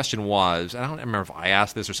interesting question was, I don't remember if I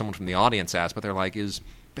asked this or someone from the audience asked, but they're like, is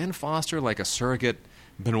Ben Foster like a surrogate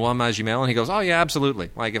Benoit Magimel? And he goes, oh, yeah, absolutely.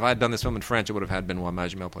 Like, if I had done this film in French, it would have had Benoit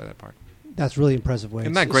Magimel play that part. That's really impressive, Wade.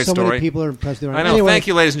 Isn't that a great so story? Many people are impressed with it. I know. Anyway, thank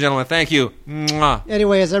you, ladies and gentlemen. Thank you. Mwah.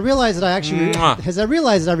 Anyway, as I realized that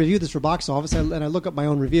I reviewed this for Box Office, and I look up my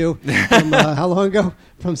own review from how long ago?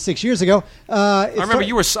 From 6 years ago. I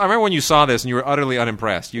remember when you saw this and you were utterly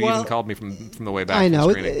unimpressed. You even called me from the way back. I know.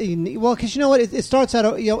 Well, because you know what? It starts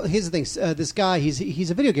out. Here's the thing. This guy, he's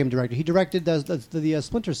a video game director. He directed the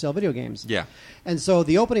Splinter Cell video games. Yeah. And so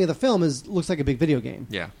the opening of the film looks like a big video game.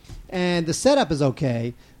 Yeah. And the setup is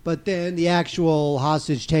okay. But then the actual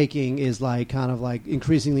hostage taking is kind of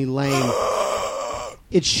increasingly lame.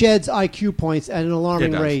 It sheds IQ points at an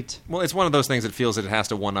alarming rate. Well, it's one of those things that feels that it has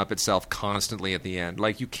to one-up itself constantly at the end.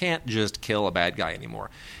 Like, you can't just kill a bad guy anymore.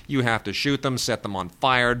 You have to shoot them, set them on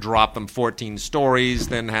fire, drop them 14 stories,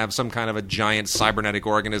 then have some kind of a giant cybernetic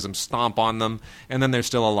organism stomp on them, and then they're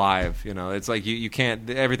still alive. It's like you can't...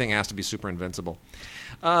 Everything has to be super invincible.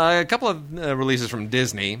 A couple of releases from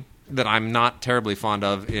Disney that I'm not terribly fond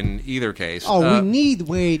of in either case. Oh, we need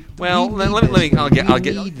Wade. Well, let me. I'll get.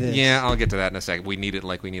 This. Yeah, I'll get to that in a second. We need it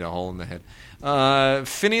like we need a hole in the head.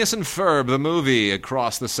 Phineas and Ferb, the movie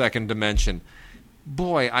Across the Second Dimension.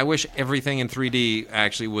 Boy, I wish everything in 3D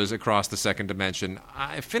actually was across the second dimension.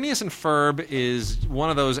 Phineas and Ferb is one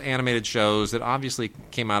of those animated shows that obviously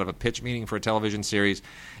came out of a pitch meeting for a television series,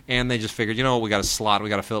 and they just figured, we got a slot, we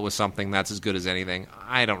got to fill it with something that's as good as anything.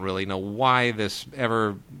 I don't really know why this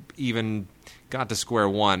ever even got to square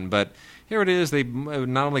one, but here it is. They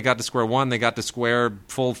not only got to square one, they got to square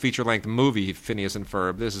full feature-length movie Phineas and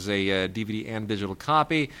Ferb. This is a DVD and digital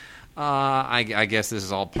copy. I guess this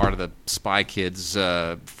is all part of the Spy Kids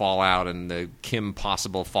fallout and the Kim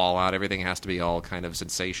Possible fallout. Everything has to be all kind of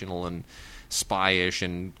sensational and spy-ish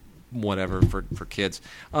and whatever for kids.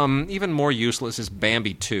 Even more useless is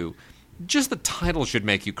Bambi 2. Just the title should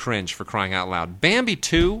make you cringe, for crying out loud. Bambi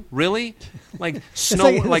 2? Really? Like snow?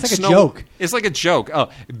 It's like snow, a joke. It's like a joke.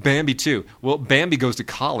 Oh, Bambi 2. Well, Bambi goes to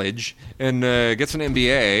college and gets an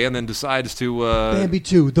MBA and then decides to... Bambi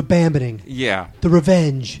 2, the Bambiting. Yeah. The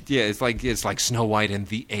revenge. Yeah, it's like Snow White and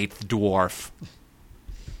the Eighth Dwarf.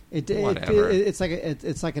 Whatever. It's like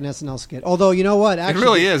an SNL skit. Although, you know what? Actually, it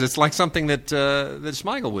really is. It's like something that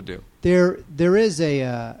Smigel would do. There is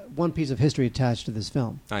a one piece of history attached to this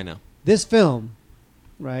film. I know. This film,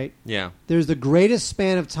 right? Yeah. There's the greatest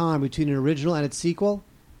span of time between an original and its sequel.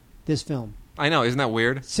 This film. I know. Isn't that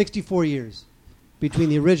weird? 64 years between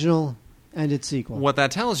the original and its sequel. What that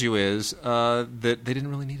tells you is that they didn't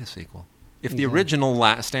really need a sequel. If the original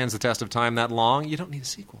stands the test of time that long, you don't need a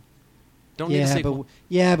sequel. Don't need a sequel.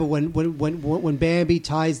 But when Bambi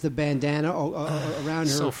ties the bandana around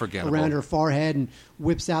her forehead and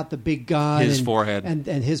whips out the big gun, his forehead, and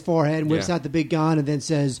his forehead, and whips out the big gun, and then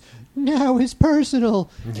says, "Now it's personal,"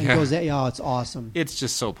 and goes, "Oh, it's awesome." It's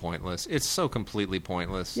just so pointless. It's so completely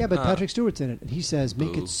pointless. Yeah, but Patrick Stewart's in it, and he says,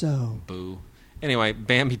 "Make it so." Boo. Anyway,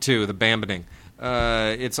 Bambi 2, the Bambiting.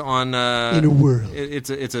 It's on In a World. It's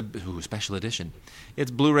a special edition. It's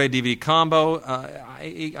Blu-ray DVD combo.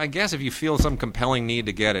 I guess if you feel some compelling need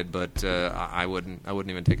to get it, but I wouldn't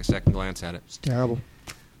even take a second glance at it. It's terrible.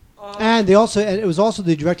 And it was also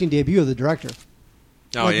the directing debut of the director.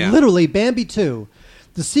 Oh, yeah. Literally, Bambi 2,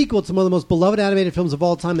 the sequel to one of the most beloved animated films of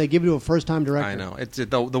all time. They give it to a first-time director. I know.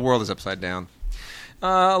 The world is upside down.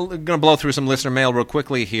 I'm going to blow through some listener mail real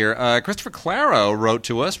quickly here. Christopher Claro wrote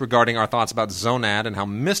to us regarding our thoughts about Zonad and how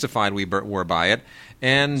mystified we were by it.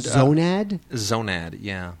 And Zonad? Zonad,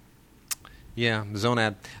 yeah. Yeah,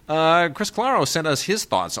 Zonad. Chris Claro sent us his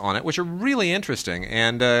thoughts on it, which are really interesting.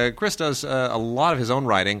 And Chris does a lot of his own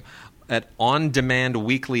writing at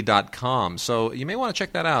ondemandweekly.com. So you may want to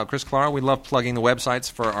check that out. Chris Claro, we love plugging the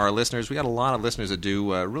websites for our listeners. We got a lot of listeners that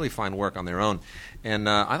do really fine work on their own. And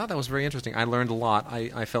I thought that was very interesting. I learned a lot.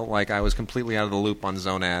 I felt like I was completely out of the loop on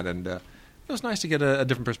Zonad, and it was nice to get a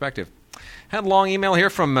different perspective. Had a long email here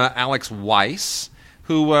from Alex Weiss,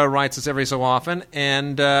 who writes us every so often,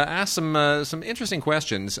 and asked some interesting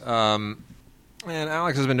questions. And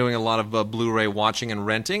Alex has been doing a lot of Blu-ray watching and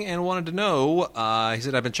renting, and wanted to know, he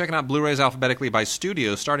said, I've been checking out Blu-rays alphabetically by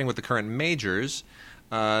studio, starting with the current majors,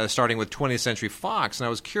 starting with 20th Century Fox, and I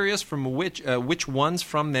was curious from which ones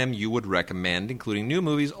from them you would recommend, including new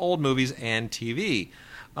movies, old movies, and TV.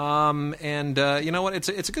 And you know what?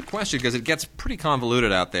 It's a good question because it gets pretty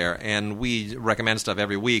convoluted out there, and we recommend stuff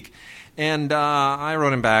every week. And I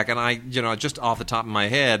wrote him back, and I, just off the top of my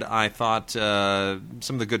head, I thought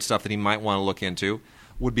some of the good stuff that he might want to look into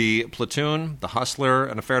would be Platoon, The Hustler,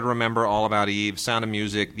 An Affair to Remember, All About Eve, Sound of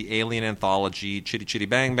Music, The Alien Anthology, Chitty Chitty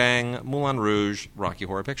Bang Bang, Moulin Rouge, Rocky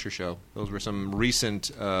Horror Picture Show. Those were some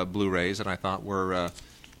recent Blu-rays that I thought were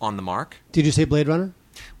on the mark. Did you say Blade Runner?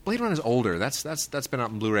 Blade Runner is older. That's been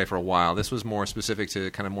out on Blu-ray for a while. This was more specific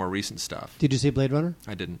to kind of more recent stuff. Did you say Blade Runner?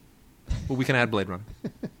 I didn't. Well, we can add Blade Runner.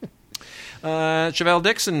 Chevelle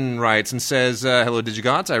Dixon writes and says, hello,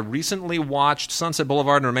 Digigods. I recently watched Sunset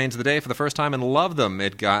Boulevard and Remains of the Day for the first time and loved them. I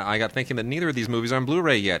got thinking that neither of these movies are on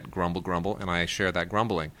Blu-ray yet. Grumble, grumble, and I share that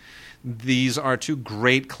grumbling. These are two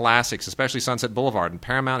great classics, especially Sunset Boulevard, and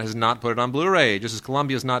Paramount has not put it on Blu-ray, just as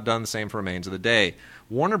Columbia has not done the same for Remains of the Day.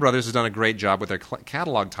 Warner Brothers has done a great job with their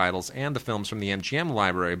catalog titles and the films from the MGM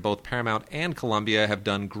library. Both Paramount and Columbia have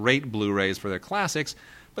done great Blu-rays for their classics,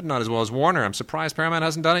 but not as well as Warner. I'm surprised Paramount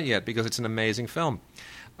hasn't done it yet because it's an amazing film.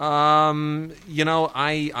 I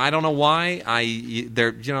don't know why.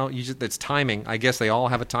 It's timing. I guess they all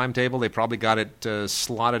have a timetable. They probably got it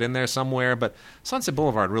slotted in there somewhere. But Sunset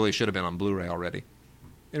Boulevard really should have been on Blu-ray already.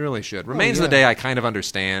 It really should. Remains of the Day, I kind of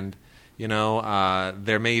understand.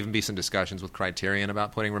 There may even be some discussions with Criterion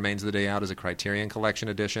about putting Remains of the Day out as a Criterion Collection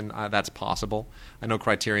edition. That's possible. I know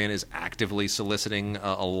Criterion is actively soliciting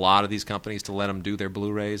a lot of these companies to let them do their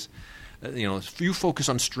Blu-rays. If you focus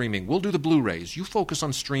on streaming, we'll do the Blu-rays. You focus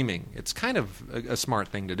on streaming. It's kind of a smart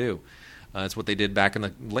thing to do. It's what they did back in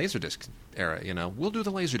the Laserdisc era. We'll do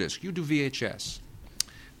the Laserdisc. You do VHS.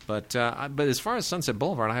 But as far as Sunset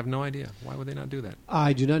Boulevard, I have no idea. Why would they not do that?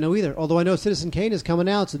 I do not know either. Although I know Citizen Kane is coming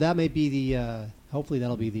out, so that may be the. Hopefully,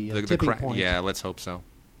 that'll be the tipping point. Yeah, let's hope so.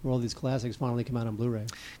 Where all these classics finally come out on Blu-ray.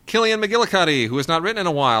 Killian McGillicuddy, who has not written in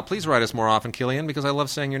a while. Please write us more often, Killian, because I love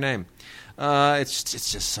saying your name. It's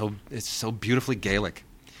just so beautifully Gaelic.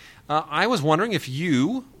 I was wondering if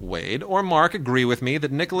you, Wade, or Mark agree with me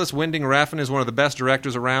that Nicholas Winding Refn is one of the best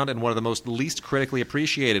directors around and one of the most least critically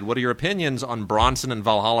appreciated. What are your opinions on Bronson and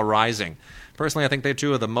Valhalla Rising? Personally, I think they're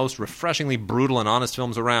two of the most refreshingly brutal and honest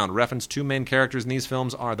films around. Refn's two main characters in these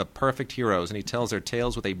films are the perfect heroes, and he tells their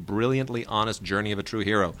tales with a brilliantly honest journey of a true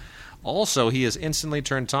hero. Also, he has instantly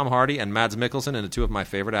turned Tom Hardy and Mads Mikkelsen into two of my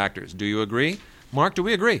favorite actors. Do you agree? Mark, do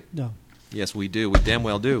we agree? No. Yes, we do. We damn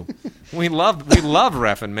well do. we love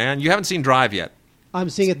Refn, man. You haven't seen Drive yet. I'm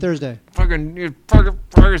seeing it Thursday. Fucking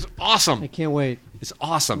awesome. I can't wait. It's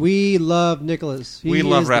awesome. We love Nicholas. We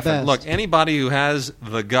love Refn. Look, anybody who has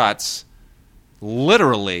the guts,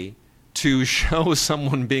 literally, to show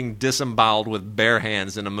someone being disemboweled with bare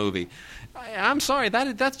hands in a movie, I'm sorry,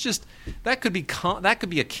 that could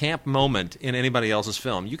be a camp moment in anybody else's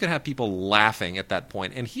film. You could have people laughing at that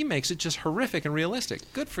point, and he makes it just horrific and realistic.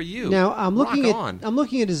 Good for you. Now I'm looking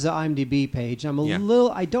at his IMDb page. I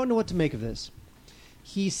don't know what to make of this.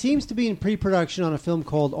 He seems to be in pre-production on a film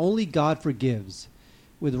called Only God Forgives,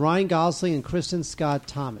 with Ryan Gosling and Kristen Scott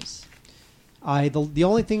Thomas. The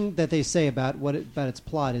only thing that they say about its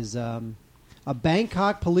plot is. A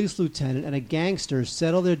Bangkok police lieutenant and a gangster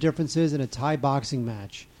settle their differences in a Thai boxing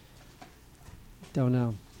match. Don't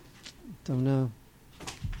know. I don't know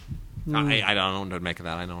what to make of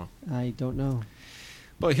that. I don't know.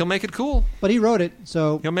 But he'll make it cool. But he wrote it,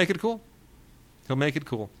 so... He'll make it cool.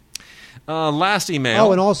 Last email.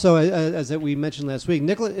 Oh, and also, as we mentioned last week,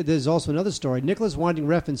 there's also another story. Nicholas Winding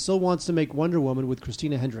Refn still wants to make Wonder Woman with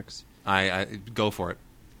Christina Hendricks. I go for it.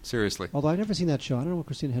 Seriously. Although I've never seen that show. I don't know what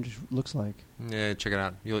Christina Hendricks looks like. Yeah, check it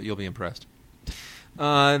out. You'll be impressed.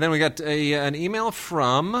 Then we got an email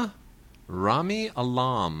from Rami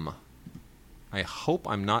Alam. I hope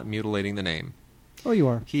I'm not mutilating the name. Oh, you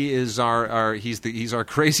are. He is he's our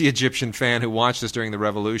crazy Egyptian fan who watched us during the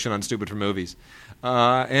revolution on Stupid for Movies.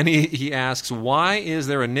 And he asks, why is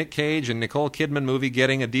there a Nick Cage and Nicole Kidman movie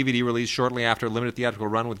getting a DVD release shortly after a limited theatrical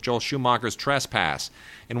run with Joel Schumacher's Trespass?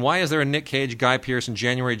 And why is there a Nick Cage, Guy Pearce, and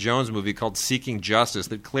January Jones movie called Seeking Justice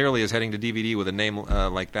that clearly is heading to DVD with a name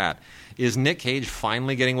like that? Is Nick Cage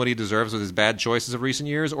finally getting what he deserves with his bad choices of recent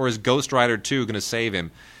years, or is Ghost Rider 2 going to save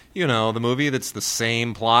him? You know, the movie that's the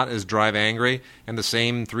same plot as Drive Angry and the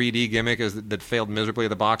same 3D gimmick that failed miserably at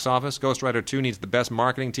the box office. Ghost Rider 2 needs the best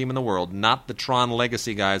marketing team in the world, not the Tron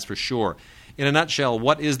Legacy guys for sure. In a nutshell,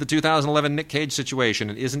 what is the 2011 Nick Cage situation?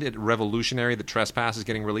 And isn't it revolutionary that Trespass is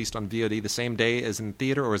getting released on VOD the same day as in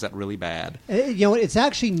theater, or is that really bad? It's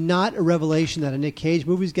actually not a revelation that a Nick Cage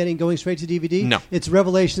movie is going straight to DVD. No. It's a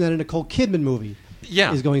revelation that a Nicole Kidman movie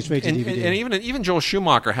is going straight to DVD. And even Joel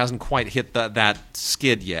Schumacher hasn't quite hit that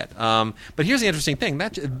skid yet. But here's the interesting thing.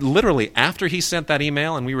 That literally, after he sent that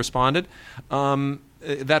email and we responded,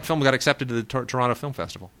 that film got accepted to the Toronto Film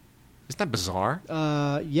Festival. Isn't that bizarre?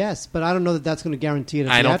 Yes, but I don't know that that's going to guarantee it.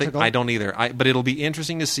 I don't either. But it'll be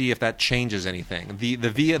interesting to see if that changes anything. The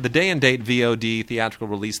day and date VOD theatrical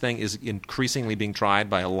release thing is increasingly being tried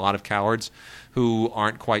by a lot of cowards who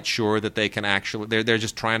aren't quite sure that they can actually. They're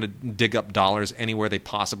just trying to dig up dollars anywhere they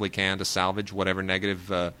possibly can to salvage whatever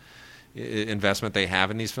negative investment they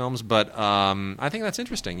have in these films. But I think that's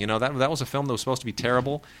interesting. That was a film that was supposed to be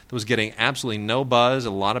terrible, that was getting absolutely no buzz,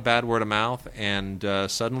 a lot of bad word of mouth, and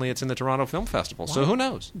suddenly it's in the Toronto Film Festival. So who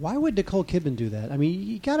knows? Why would Nicole Kidman do that? I mean,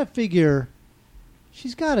 you got to figure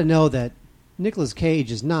she's got to know that Nicolas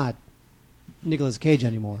Cage is not Nicolas Cage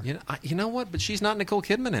anymore. You know what? But she's not Nicole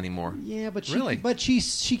Kidman anymore. Yeah, but really,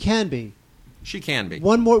 she can be. She can be.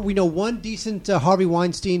 One decent Harvey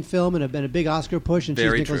Weinstein film and a big Oscar push, and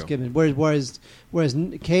she's Nicolas Kidman.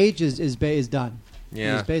 Whereas Cage is done.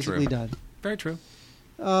 Yeah, he's basically done. Very true.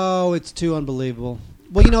 Oh, it's too unbelievable.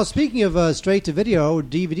 Well, speaking of straight to video or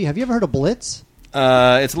DVD, have you ever heard of Blitz?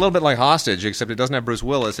 It's a little bit like Hostage, except it doesn't have Bruce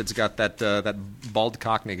Willis. It's got that bald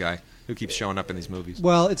Cockney guy who keeps showing up in these movies.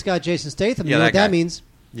 Well, it's got Jason Statham. Yeah, you know what that means?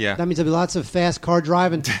 Yeah. That means there'll be lots of fast car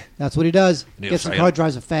driving. That's what he does. Gets some car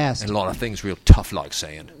drives fast. And a lot of things real tough, like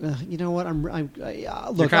saying. You know what? Look,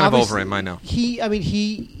 you're kind of over him, I know.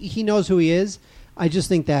 He knows who he is. I just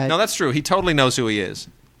think that... No, that's true. He totally knows who he is.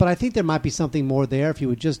 But I think there might be something more there if you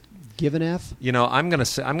would just give an F. I'm going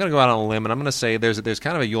to go out on a limb, and I'm going to say there's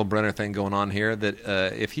kind of a Yul Brynner thing going on here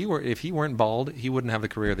that if he weren't bald, he wouldn't have the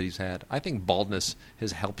career that he's had. I think baldness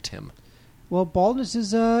has helped him. Well, baldness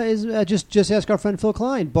is just ask our friend Phil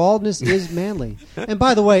Klein. Baldness is manly. And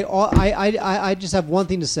by the way, I just have one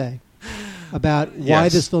thing to say about why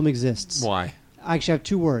this film exists. Why? I actually have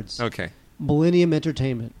two words. Okay. Millennium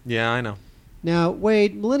Entertainment. Yeah, I know. Now,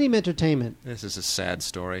 Wade, Millennium Entertainment. This is a sad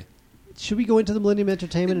story. Should we go into the Millennium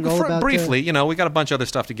Entertainment and all about briefly? We got a bunch of other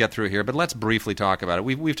stuff to get through here, but let's briefly talk about it.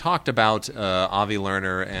 We've talked about Avi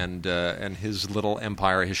Lerner and his little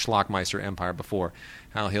empire, his Schlockmeister empire before.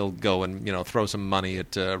 How he'll go and throw some money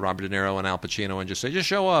at Robert De Niro and Al Pacino and just say, just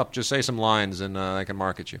show up, just say some lines, and I can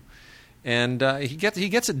market you. And he gets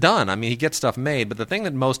it done. I mean, he gets stuff made. But the thing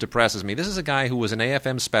that most depresses me, this is a guy who was an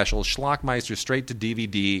AFM special, Schlockmeister, straight to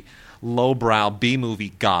DVD, lowbrow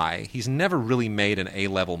B-movie guy. He's never really made an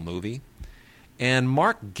A-level movie. And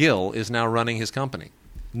Mark Gill is now running his company.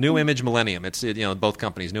 New Image Millennium. It's both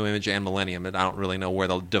companies, New Image and Millennium. And I don't really know where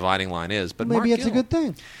the dividing line is. But maybe it's a good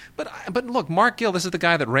thing. But look, Mark Gill, this is the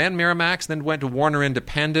guy that ran Miramax, then went to Warner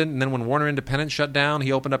Independent, and then when Warner Independent shut down,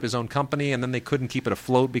 he opened up his own company, and then they couldn't keep it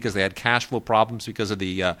afloat because they had cash flow problems because of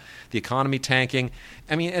the economy tanking.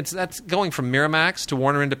 I mean, that's going from Miramax to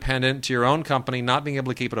Warner Independent to your own company, not being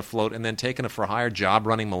able to keep it afloat, and then taking a for-hire job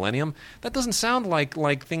running Millennium. That doesn't sound like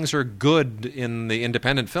things are good in the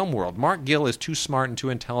independent film world. Mark Gill is too smart and too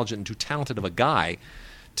intelligent and too talented of a guy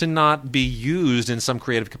to not be used in some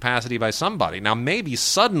creative capacity by somebody. Now, maybe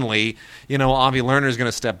suddenly, Avi Lerner is going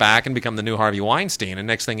to step back and become the new Harvey Weinstein, and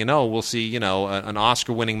next thing you know, we'll see, an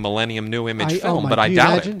Oscar-winning Millennium New Image film. But I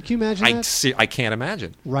doubt it. Can you imagine that? I can't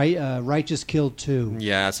imagine. Right just killed 2.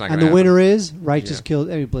 Yeah, that's not going to happen. And the winner is Right just killed.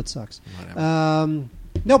 Blitz sucks. Whatever.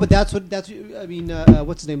 No, but that's. I mean,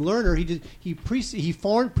 what's his name? Lerner. He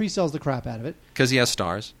foreign pre-sells the crap out of it because he has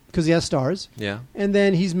stars. Yeah. And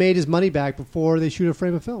then he's made his money back before they shoot a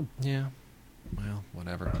frame of film. Yeah. Well,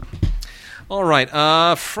 whatever. All right.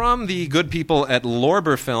 From the good people at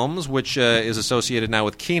Lorber Films, which is associated now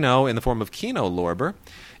with Kino in the form of Kino Lorber,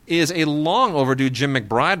 is a long overdue Jim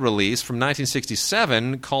McBride release from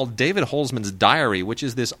 1967 called David Holzman's Diary, which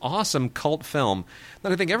is this awesome cult film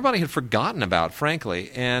that I think everybody had forgotten about,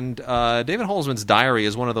 frankly. And David Holzman's Diary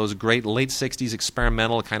is one of those great late 60s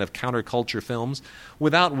experimental kind of counterculture films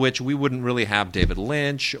without which we wouldn't really have David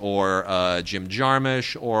Lynch or Jim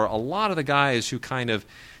Jarmusch or a lot of the guys who kind of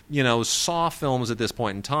saw films at this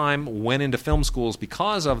point in time, went into film schools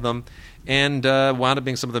because of them, and wound up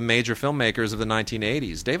being some of the major filmmakers of the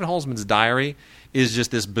 1980s. David Holzman's Diary is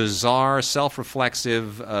just this bizarre,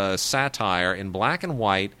 self-reflexive satire in black and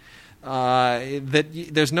white that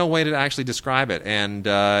there's no way to actually describe it, and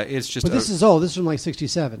it's just. But this is old. This is from like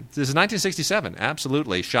 '67. This is 1967,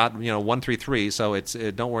 absolutely. Shot 133, so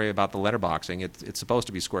don't worry about the letterboxing. It's supposed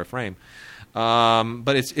to be square frame.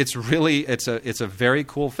 But it's really a very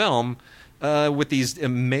cool film with these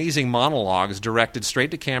amazing monologues directed straight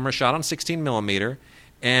to camera, shot on 16 millimeter,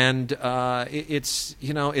 and it's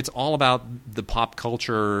all about the pop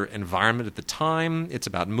culture environment at the time. It's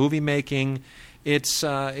about movie making, it's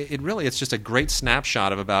just a great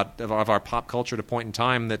snapshot of our pop culture at a point in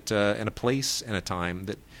time that and a place and a time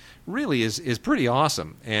that really is pretty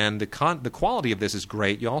awesome. And the quality of this is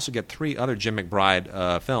great. You also get 3 other Jim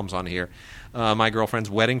McBride films on here. My Girlfriend's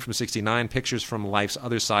Wedding from '69, Pictures from Life's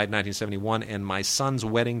Other Side 1971, and My Son's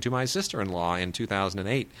Wedding to My Sister-in-Law in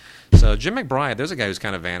 2008. So Jim McBride, there's a guy who's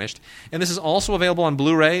kind of vanished. And this is also available on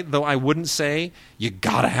Blu-ray, though I wouldn't say you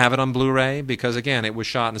got to have it on Blu-ray because, again, it was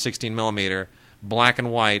shot in 16 millimeter, black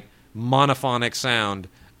and white, monophonic sound,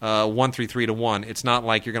 1:3:3:1. It's not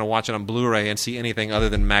like you're going to watch it on Blu-ray and see anything other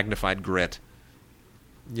than magnified grit.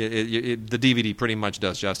 The DVD pretty much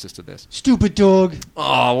does justice to this. Stupid dog.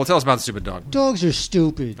 Oh, well, tell us about the stupid dog. Dogs are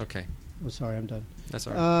stupid. Okay. Oh, sorry, I'm done. That's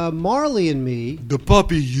all right. Marley and Me. The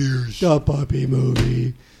puppy years. The puppy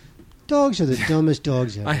movie. Dogs are the dumbest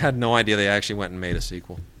dogs ever. I had no idea they actually went and made a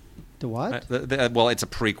sequel. The what? Well, it's a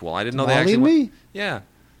prequel. I didn't know Marley they actually and Me? Yeah.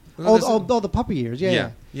 The puppy years.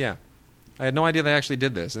 Yeah. I had no idea they actually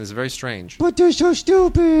did this, and it's very strange. But they're so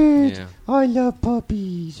stupid. Yeah. I love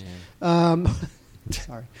puppies. Yeah.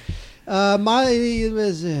 Sorry. Marley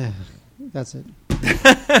was... that's it.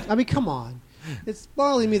 I mean, come on. It's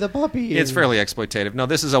Marley and Me, the puppy. It's fairly exploitative. No,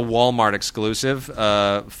 this is a Walmart exclusive.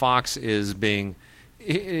 Fox is being...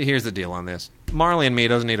 Here's the deal on this. Marley and Me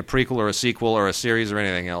doesn't need a prequel or a sequel or a series or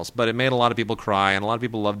anything else, but it made a lot of people cry, and a lot of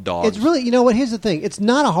people love dogs. It's really... You know what? Here's the thing. It's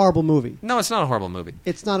not a horrible movie. No, it's not a horrible movie.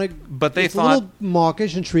 It's not a... But they it's thought... a little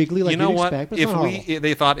mawkish and treacly like you'd expect, but it's not horrible.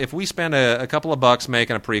 They thought if we spend a couple of bucks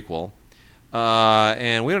making a prequel...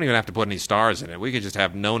 and we don't even have to put any stars in it. We could just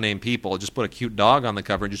have no-name people. Just put a cute dog on the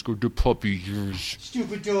cover and just go, the puppies.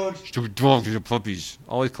 Stupid dogs. Stupid dogs, the puppies.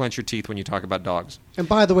 Always clench your teeth when you talk about dogs. And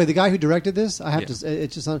by the way, the guy who directed this, I have to...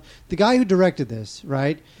 It's just on, the guy who directed this,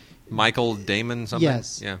 right? Michael Damon something?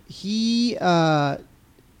 Yes. Yeah. He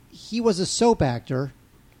was a soap actor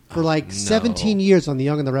for 17 years on The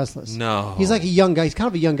Young and the Restless. No. He's like a young guy. He's kind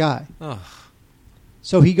of a young guy. Ugh.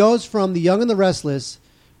 So he goes from The Young and the Restless...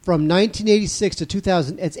 From 1986 to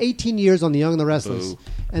 2000, it's 18 years on The Young and the Restless,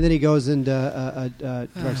 and then he goes into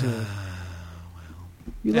directing.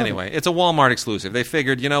 Anyway, it's a Walmart exclusive. They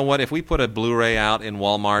figured, you know what? If we put a Blu-ray out in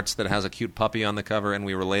Walmart's that has a cute puppy on the cover, and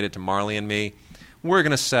we relate it to Marley and Me, we're going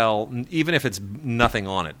to sell, even if it's nothing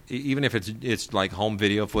on it, even if it's like home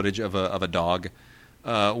video footage of a dog,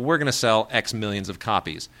 we're going to sell X millions of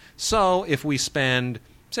copies. So if we spend,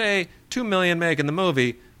 say, $2 million making the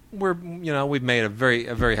movie, we've made a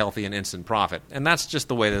very healthy and instant profit, and that's just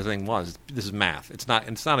the way the thing was. This is math. It's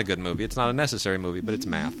not a good movie. It's not a necessary movie, but it's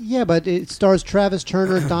math. Yeah, but it stars Travis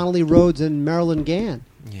Turner, Donnelly Rhodes, and Marilyn Gann.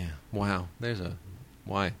 Yeah. Wow.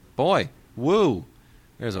 Boy. Woo.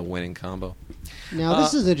 There's a winning combo. Now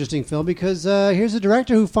this is an interesting film because here's a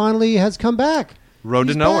director who finally has come back. Road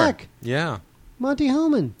to Nowhere. Back. Yeah. Monty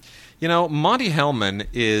Hellman. You know, Monty Hellman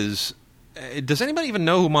is. Does anybody even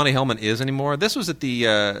know who Monty Hellman is anymore? This was at the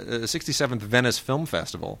 67th Venice Film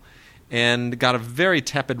Festival and got a very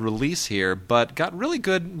tepid release here, but got really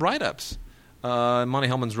good write-ups. Monty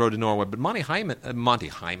Hellman's Road to Nowhere. But Monty Hellman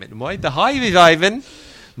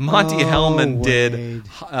did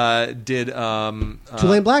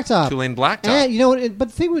Tulane Blacktop. Tulane Blacktop. And, you know, but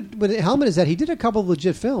the thing with Hellman is that he did a couple of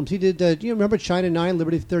legit films. He did, you remember China 9,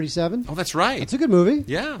 Liberty 37? Oh, that's right. It's a good movie.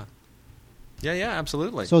 Yeah. Yeah,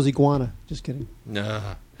 absolutely. So is Iguana. Just kidding.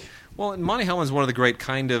 Well, Monty Hellman's one of the great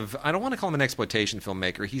kind of, I don't want to call him an exploitation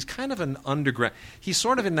filmmaker. He's kind of an underground, he's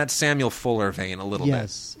sort of in that Samuel Fuller vein a little bit.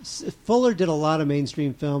 Yes. Fuller did a lot of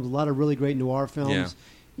mainstream films, a lot of really great noir films,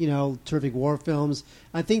 terrific war films.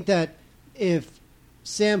 I think that if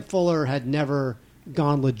Sam Fuller had never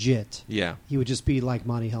gone legit, he would just be like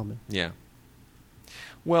Monty Hellman. Yeah.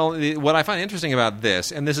 Well, what I find interesting about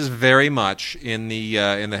this, and this is very much in the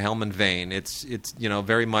Hellman vein. It's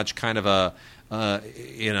very much kind of a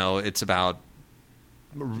it's about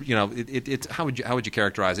it's how would you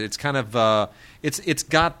characterize it? It's kind of it's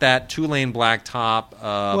got that Tulane Blacktop,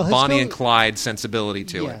 Bonnie and Clyde sensibility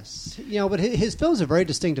to it. Yes, but his films are very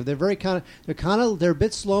distinctive. They're they're a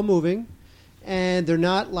bit slow moving, and they're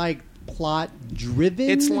not like plot driven.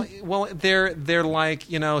 It's like, they're like,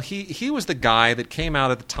 he was the guy that came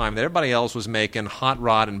out at the time that everybody else was making hot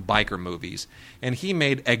rod and biker movies, and he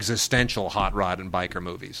made existential hot rod and biker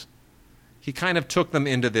movies. He kind of took them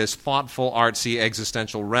into this thoughtful, artsy,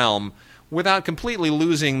 existential realm without completely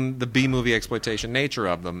losing the B-movie exploitation nature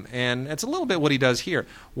of them. And it's a little bit what he does here.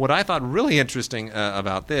 What I thought really interesting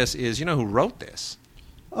about this is, who wrote this?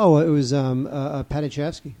 Oh, it was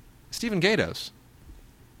Padachevsky. Stephen Gaydos.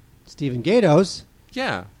 Stephen Gaydos?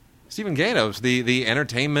 Yeah. Stephen Gaydos, the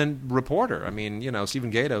entertainment reporter. I mean,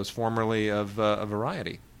 Stephen Gaydos, formerly of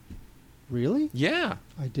Variety. Really? Yeah.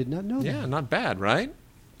 I did not know that. Yeah, not bad, right?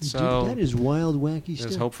 So that is wild, wacky stuff.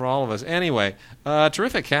 There's hope for all of us. Anyway,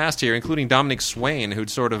 terrific cast here, including Dominic Swain, who'd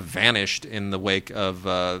sort of vanished in the wake of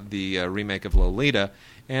the remake of Lolita.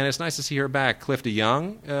 And it's nice to see her back. Cliff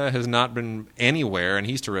DeYoung has not been anywhere, and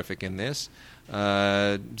he's terrific in this.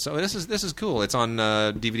 So this is cool. It's on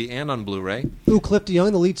DVD and on Blu-ray. Ooh, Cliff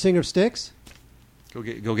DeYoung, the lead singer of Styx. Go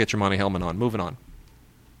get your Monty Hellman on. Moving on.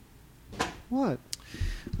 What?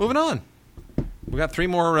 Moving on. We got 3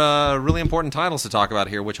 more really important titles to talk about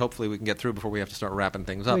here, which hopefully we can get through before we have to start wrapping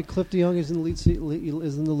things up. Wait, Cliff DeYoung isn't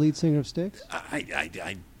the lead singer of Styx?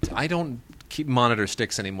 I don't monitor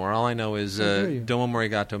Styx anymore. All I know is Domo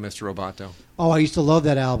Morigato, Mr. Roboto. Oh, I used to love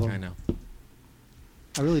that album. I know.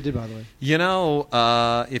 I really did, by the way. You know,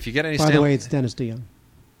 if you get any... By the way, it's Dennis DeYoung.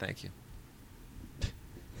 Thank you.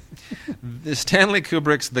 The Stanley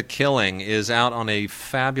Kubrick's The Killing is out on a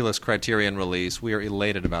fabulous Criterion release. We are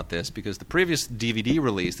elated about this because the previous DVD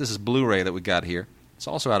release, this is Blu-ray that we got here. It's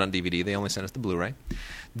also out on DVD. They only sent us the Blu-ray.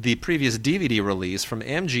 The previous DVD release from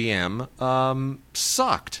MGM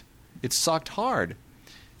sucked. It sucked hard.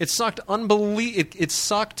 It sucked It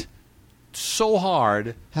sucked so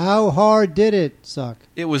hard. How hard did it suck?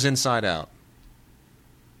 It was Inside Out.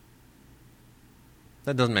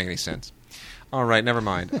 That doesn't make any sense. All right, never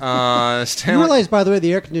mind. You realize, by the way,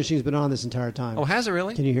 the air conditioning's been on this entire time. Oh, has it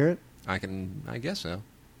really? Can you hear it? I guess so.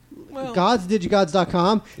 Well,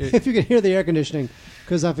 godsdigigods.com if you can hear the air conditioning,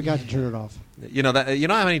 because I forgot to turn it off. You know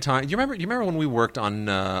how many times you remember when we worked on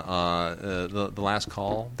the Last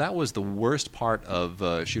Call? That was the worst part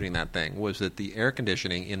of shooting that thing, was that the air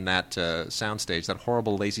conditioning in that soundstage, that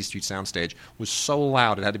horrible Lazy Street soundstage, was so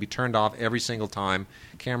loud it had to be turned off every single time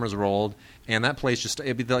cameras rolled, and that place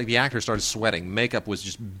the actors started sweating. Makeup was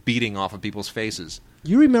just beating off of people's faces.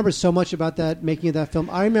 You remember so much about that making of that film.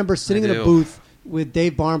 I remember sitting in a booth with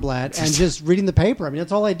Dave Barnblatt and just reading the paper. I mean,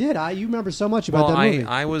 that's all I did. You remember so much about that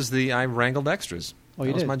movie. I wrangled extras. Oh, you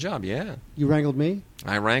did? That was my job, yeah. You wrangled me?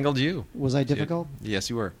 I wrangled you. Was I difficult? Yes,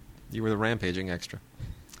 you were. You were the rampaging extra.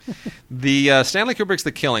 The Stanley Kubrick's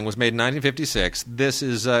The Killing was made in 1956. This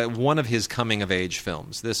is one of his coming-of-age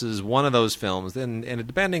films. This is one of those films, and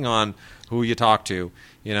depending on who you talk to,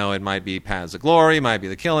 it might be Paths of Glory, it might be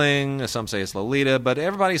The Killing, some say it's Lolita, but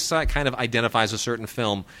everybody kind of identifies a certain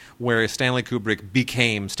film where Stanley Kubrick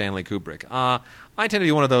became Stanley Kubrick. I tend to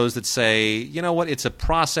be one of those that say, you know what, it's a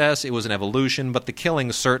process, it was an evolution, but The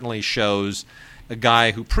Killing certainly shows a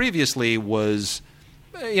guy who previously was...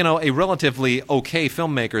 a relatively okay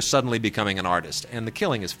filmmaker suddenly becoming an artist. And The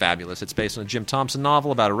Killing is fabulous. It's based on a Jim Thompson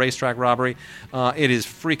novel about a racetrack robbery. It is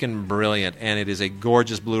freaking brilliant, and it is a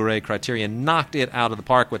gorgeous Blu-ray. Criterion knocked it out of the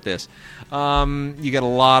park with this. You get a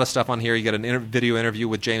lot of stuff on here. You get a video interview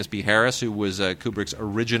with James B. Harris, who was Kubrick's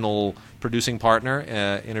original producing partner,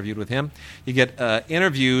 interviewed with him. You get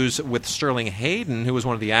interviews with Sterling Hayden, who was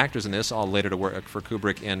one of the actors in this, all later to work for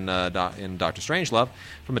Kubrick in Dr. Strangelove,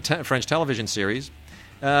 from a French television series.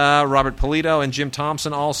 Robert Polito and Jim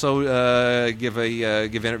Thompson also give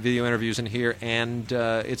video interviews in here, and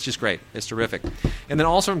it's just great. It's terrific. And then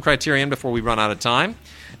also from Criterion, before we run out of time,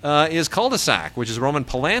 is Cul-de-sac, which is a Roman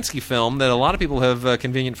Polanski film that a lot of people have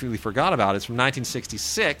conveniently forgot about. It's from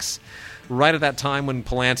 1966, right at that time when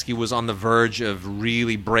Polanski was on the verge of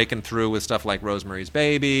really breaking through with stuff like Rosemary's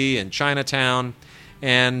Baby and Chinatown.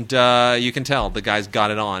 And you can tell the guy's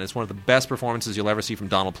got it on. It's one of the best performances you'll ever see from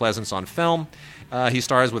Donald Pleasance on film. He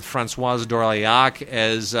stars with Françoise Dorléac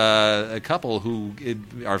as a couple who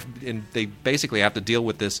they basically have to deal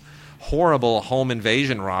with this horrible home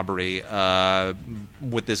invasion robbery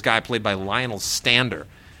with this guy played by Lionel Stander,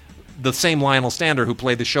 the same Lionel Stander who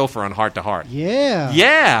played the chauffeur on Heart to Heart. Yeah.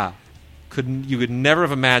 Yeah. You could never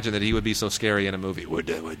have imagined that he would be so scary in a movie. With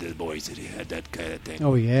the voice that he had, that kind of thing.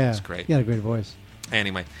 Oh, yeah. It's great. He had a great voice.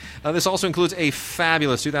 Anyway, this also includes a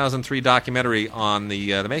fabulous 2003 documentary on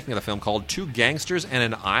the making of the film called Two Gangsters and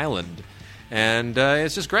an Island. And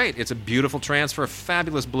it's just great. It's a beautiful transfer,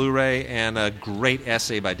 fabulous Blu-ray, and a great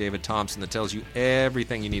essay by David Thompson that tells you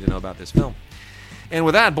everything you need to know about this film. And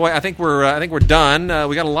with that, boy, I think we're done.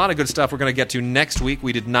 We got a lot of good stuff we're going to get to next week.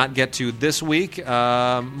 We did not get to this week.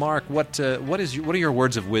 Mark, what are your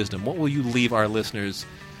words of wisdom? What will you leave our listeners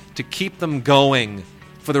to keep them going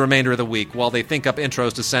for the remainder of the week while they think up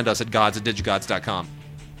intros to send us at gods@digigods.com?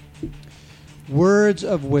 Words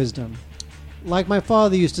of wisdom. Like my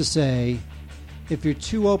father used to say, if you're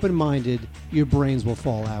too open-minded, your brains will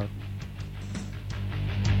fall out.